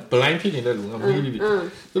တဲ့ blind ဖြစ်နေတဲ့လူငါမေးပြီး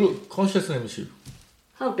သူတို့ consciousness မရှိဘူး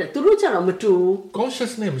ဟုတ်တယ်သူတို့ကျတော့မတူ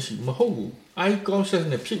consciousness မရှိမဟုတ်ဘူး eye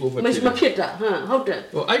consciousness ဖြစ်ဖို့မဖြစ်တာဟုတ်တယ်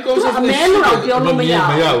ဟို eye consciousness အမဲလို့တော့ပြောလို့မရ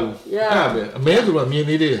ဘူးအဲ့ဒါပဲအမဲဆိုတော့မြင်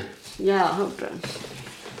နေတယ်ဟုတ်တယ်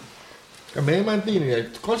အမဲမှသိနေတယ်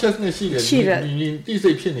consciousness ရှိတယ်မြင်သိစိ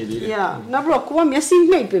တ်ဖြစ်နေတယ်နောက်ပြီးတော့ကိုကမျက်စိ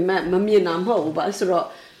နှိပ်ပေမဲ့မမြင်တာမဟုတ်ဘူးပါဆိုတော့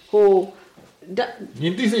ဟိုမြ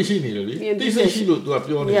င်သိစိတ်ရှိနေတယ်လေသိစိတ်ရှိလို့ तू က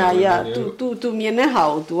ပြောနေတယ်तू မြင်တဲ့ဟာ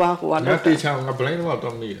ကို तू ကဟိုကတော့တေချာငါ blind တော့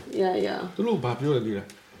တော့မေးတယ်သူတို့ဘာပြောလဲဒီ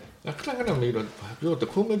လားခဏခဏမေးတော့ဘာပြောတ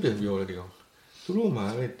ခုံးမပြန်ပြောလဲဒီကောင်သူတို့မှ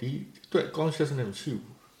လည်းဒီအတွက် consciousness မရှိ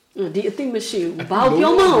ဘူးဒီအသိမရှိဘူးဘာ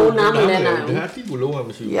ပြောမှန်းနားမလဲနိုင်ဘူးဒါအသိကိုလုံးဝ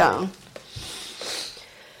မရှိဘူး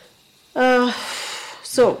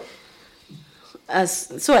So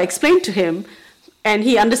I explained to him, and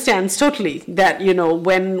he understands totally that, you know,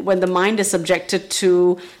 when the mind is subjected to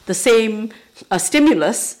the same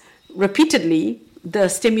stimulus repeatedly, the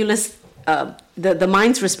stimulus, the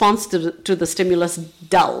mind's response to the stimulus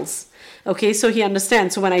dulls. Okay, so he understands.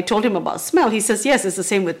 So when I told him about smell, he says, yes, it's the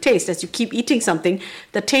same with taste. As you keep eating something,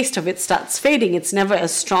 the taste of it starts fading. It's never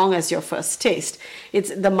as strong as your first taste.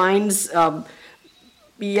 It's the mind's...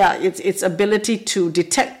 its ability to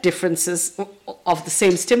detect differences of the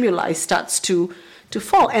same stimuli starts to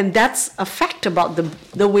fall, and that's a fact about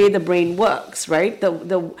the way the brain works, right?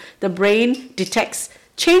 The brain detects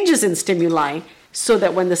changes in stimuli, so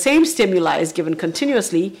that when the same stimuli is given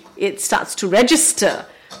continuously, it starts to register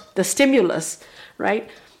the stimulus, right?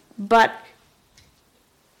 But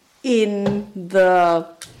in the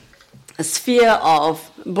sphere of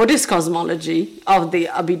Buddhist cosmology, of the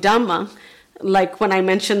Abhidhamma, like when I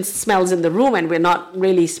mentioned smells in the room and we're not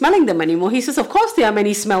really smelling them anymore, he says, of course there are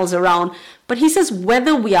many smells around, but he says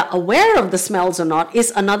whether we are aware of the smells or not is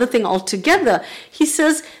another thing altogether. He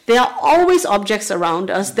says there are always objects around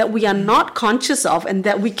us that we are not conscious of and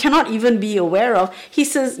that we cannot even be aware of. He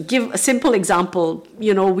says, give a simple example,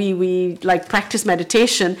 you know, we like practice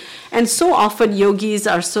meditation, and so often yogis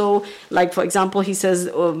are so, like for example, he says,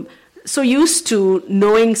 so used to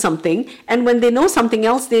knowing something, and when they know something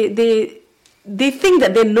else, they think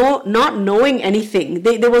that they're not knowing anything.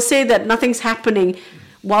 They will say that nothing's happening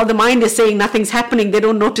while the mind is saying nothing's happening. They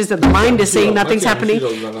don't notice that the mind is saying nothing's happening.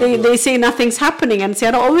 They say nothing's happening. And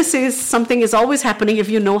Sayadaw always says something is always happening if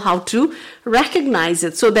you know how to recognize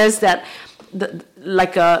it. So there's that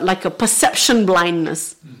like a perception blindness.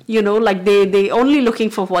 You know, like they only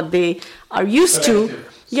looking for what they are used to.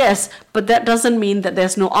 Yes, but that doesn't mean that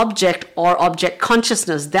there's no object or object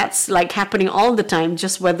consciousness. That's like happening all the time,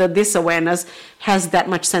 just whether this awareness has that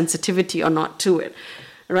much sensitivity or not to it,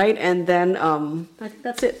 right? And then I think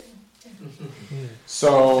that's it.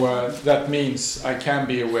 So that means I can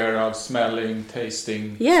be aware of smelling,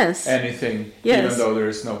 tasting, anything, even though there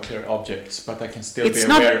is no clear objects, but I can still be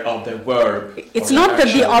aware of the verb. It's not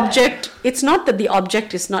that the object. It's not that the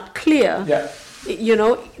object is not clear. Yeah. You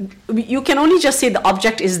know, you can only just say the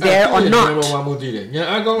object is there or not.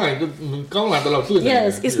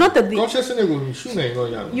 Yes, it's not that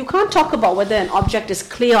you can't talk about whether an object is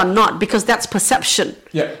clear or not, because that's perception.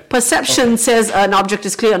 Perception says an object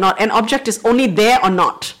is clear or not. An object is only there or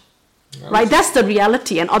not. Right? That's the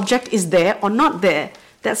reality. An object is there or not there.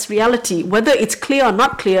 That's reality. Whether it's clear or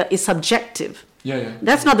not clear is subjective.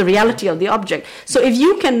 That's not the reality of the object. So if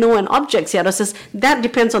you can know an object, Sayadaw says, that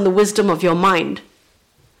depends on the wisdom of your mind.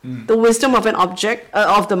 The wisdom of an object,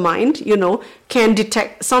 of the mind, you know, can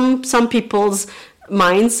detect some people's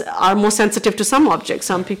minds are more sensitive to some objects,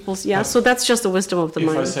 some people's, so that's just the wisdom of the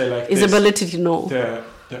mind. If I say like is this, ability to know. The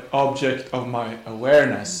object of my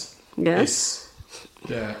awareness is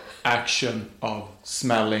the action of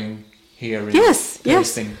smelling, hearing,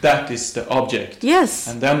 tasting. That is the object.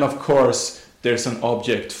 And then of course there's an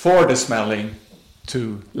object for the smelling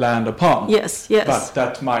to land upon. But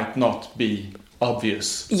that might not be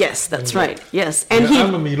obvious. Yes, that's right. Yes. And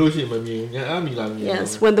when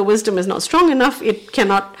the wisdom is not strong enough, it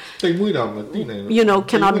cannot, you know,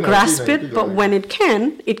 cannot grasp it. But when it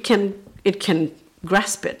can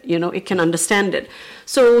grasp it, you know, it can understand it.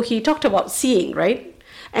 So he talked about seeing, right?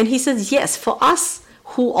 And he says, yes, for us,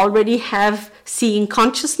 who already have seeing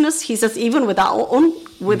consciousness. He says even with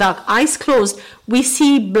our eyes closed, we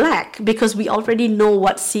see black because we already know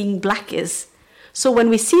what seeing black is. So when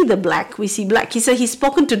we see the black, we see black. He said he's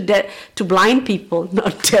spoken to blind people,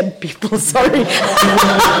 not dead people, sorry.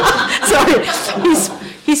 Sorry.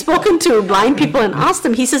 He's spoken to blind people and asked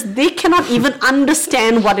them, he says they cannot even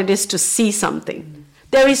understand what it is to see something.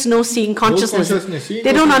 There is no seeing consciousness.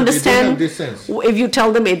 They don't understand. If you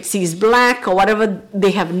tell them it sees black or whatever,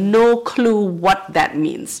 they have no clue what that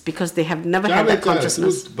means because they have never had that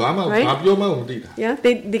consciousness. Right? Yeah,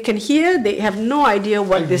 they can hear, they have no idea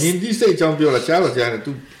what this. They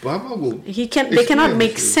cannot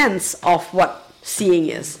make sense of what seeing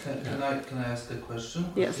is. Can I ask a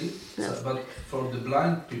question? Yes. So, but for the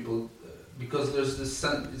blind people, because there's this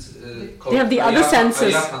sense, they have the other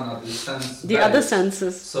senses. The other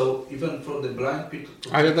senses. So even for the blind people,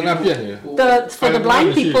 for the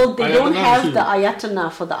blind people, they don't have the ayatana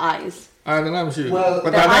for the eyes. Well,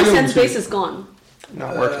 the eye sense base is gone.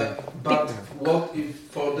 Not working. But what if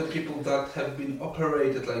for the people that have been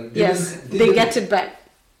operated, like they get it back.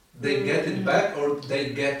 They get it back, or they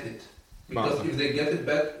get it. Because if they get it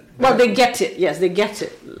back. Well, they get it. Yes, they get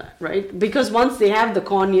it, right? Because once they have the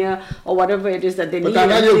cornea or whatever it is that they need,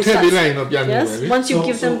 yes. Once you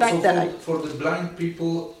give them back that. For the blind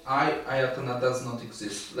people, ayatana does not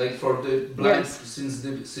exist. Like for the blind, since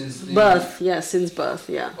the birth. Yes, since birth.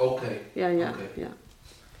 Yeah. Okay. Yeah.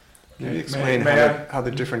 Can you explain how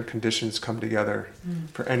the different conditions come together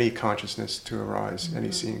for any consciousness to arise,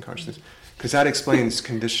 any seeing consciousness? Because that explains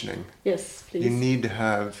conditioning. Yes, please. You need to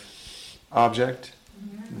have object.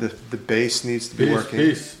 The base needs to be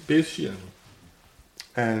working. Base, yeah.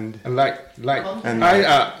 And a light. And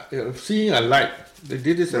I seeing a light. They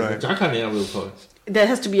did this in Jacania, we'll call it. There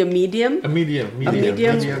has to be a medium. A medium.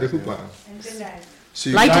 So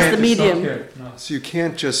light is the medium. So you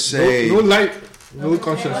can't just say no light, no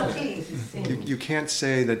consciousness. You can't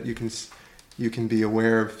say that you can be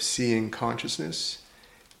aware of seeing consciousness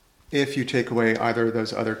if you take away either of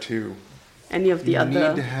those other two. Any of the other. You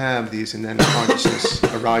need to have these, and then consciousness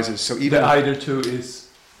arises. So even the either two is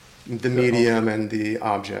the medium and the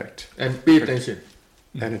object, and pay attention,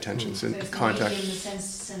 and attention, so contact.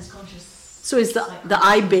 So is the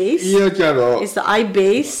eye base? Is the eye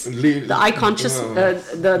base? The eye conscious, the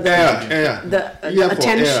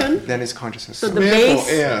attention. Then is consciousness. So the base,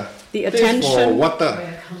 the attention. For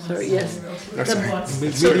water. Sorry, yes.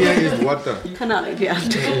 Medium is water.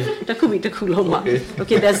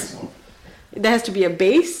 Okay, there has to be a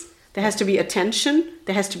base, there has to be attention,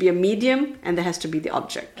 there has to be a medium, and there has to be the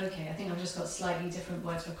object. Okay, I think I've just got slightly different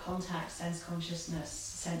words for contact, sense consciousness,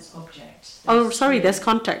 sense object. There's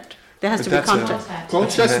contact. There has to be contact.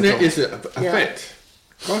 Consciousness is an effect.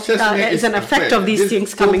 Consciousness is an effect of these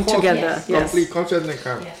things coming together. Yes. Complete consciousness.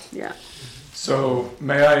 Yeah. So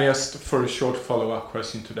may I ask for a short follow-up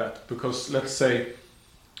question to that? Because let's say,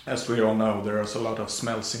 as we all know, there is a lot of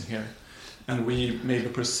smells in here. And we maybe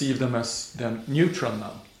perceive them as then neutral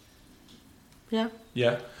now. Yeah.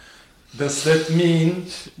 Yeah. Does that mean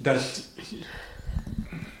that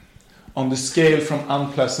on the scale from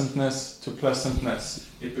unpleasantness to pleasantness,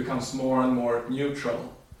 it becomes more and more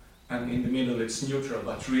neutral, and in the middle it's neutral,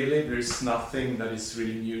 but really there is nothing that is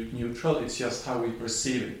really neutral, it's just how we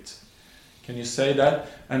perceive it. Can you say that?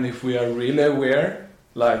 And if we are really aware,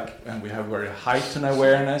 and we have very heightened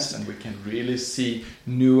awareness and we can really see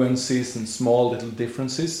nuances and small little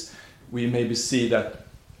differences, we maybe see that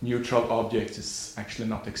neutral object is actually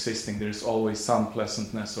not existing. There's always some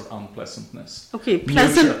pleasantness or unpleasantness. Okay,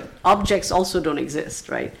 pleasant objects also don't exist,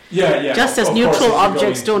 right? Yeah. Just as neutral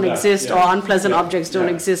objects don't exist or unpleasant objects don't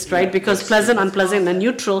exist, right? Because pleasant, unpleasant, and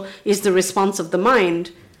neutral is the response of the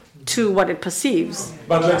mind to what it perceives.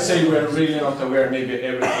 But let's say we're really not aware, maybe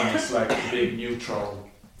everything is like a big neutral.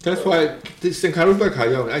 That's why this Sankarupeka.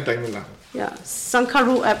 Yeah,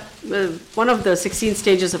 one of the 16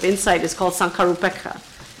 stages of insight is called Sankarupeka.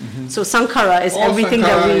 Mm-hmm. So Sankara is everything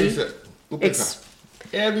that we...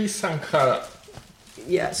 Every Sankara.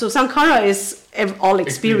 Yeah, so Sankara is all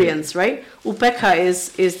experience, right? Upeka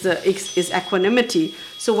is equanimity.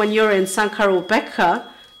 So when you're in Sankarupeka,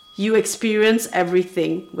 you experience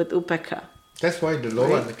everything with Upeka. That's why the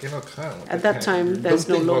loba cannot come. At that time, there's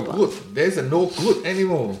no loba. Good. There's no good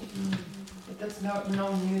anymore. But that's no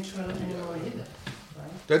neutral anymore either.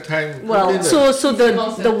 That time. Well, so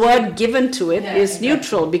the word given to it is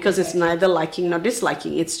neutral because it's neither liking nor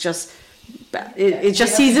disliking. It's just it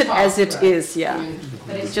just sees it as it is. Yeah.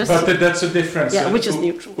 But that's a difference. Yeah, which is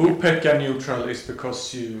neutral. Upeka neutral is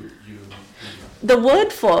because you. The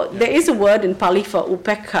word for there is a word in Pali for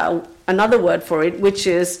upeka, another word for it, which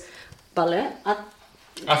is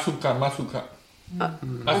Asuka Masuka.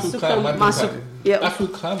 Asukha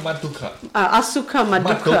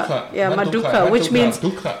Maduka. Yeah, Maduka, which means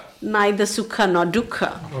neither Sukha nor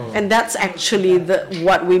Dukkha. And that's actually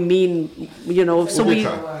what we mean, so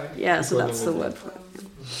so that's the word for it.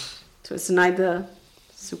 So it's neither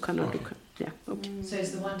Sukha nor Dukkha. Yeah, okay. So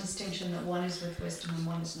is the one distinction that one is with wisdom and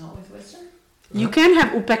one is not with wisdom? You can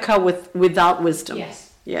have upekha without wisdom.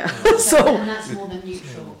 Yes. Yeah. And that's more than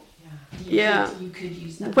neutral. You could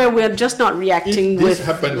use that. Where we're just not reacting with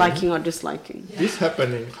liking or disliking. This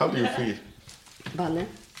happening, how do you feel? Bale.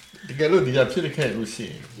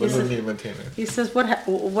 He says,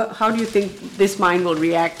 how do you think this mind will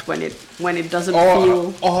react when it doesn't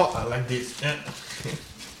feel? Like this.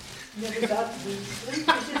 This is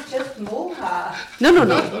just moha. No.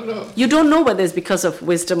 You don't know whether it's because of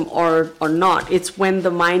wisdom or not. It's when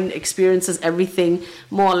the mind experiences everything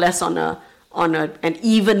more or less on an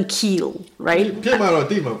even keel, right? Yeah.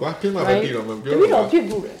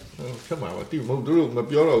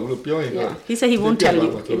 He said he won't tell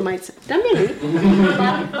you. It might say.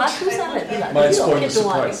 Might spoil the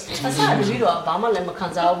surprise.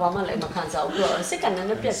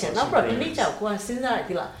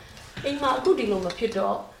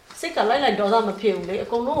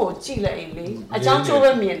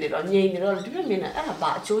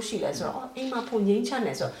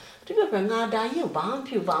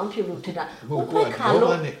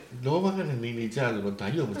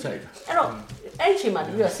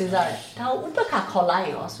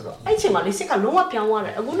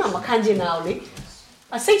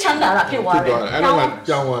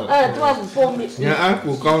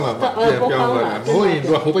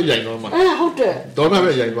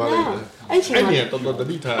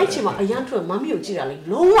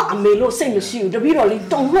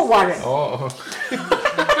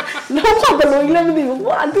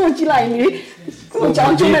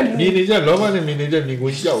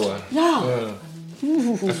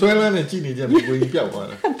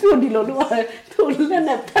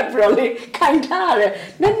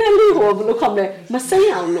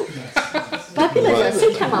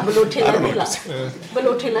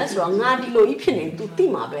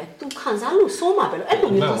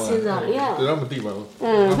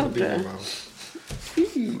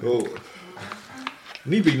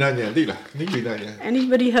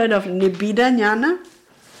 Anybody heard of Nibbida Jnana?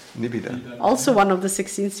 Nibbida. Also one of the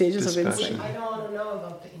 16 stages of insight. I don't want to know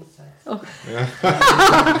about the insight. Oh.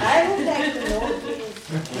 I would like to know.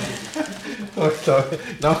 Oh, sorry.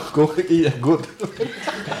 Now go eat good.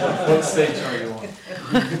 What stage are you on?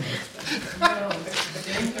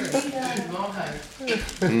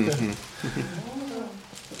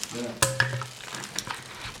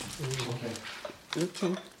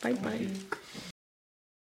 Okay. Bye-bye.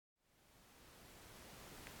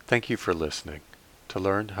 Thank you for listening. To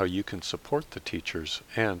learn how you can support the teachers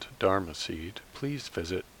and Dharma Seed, please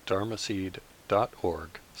visit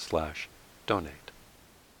dharmaseed.org/donate.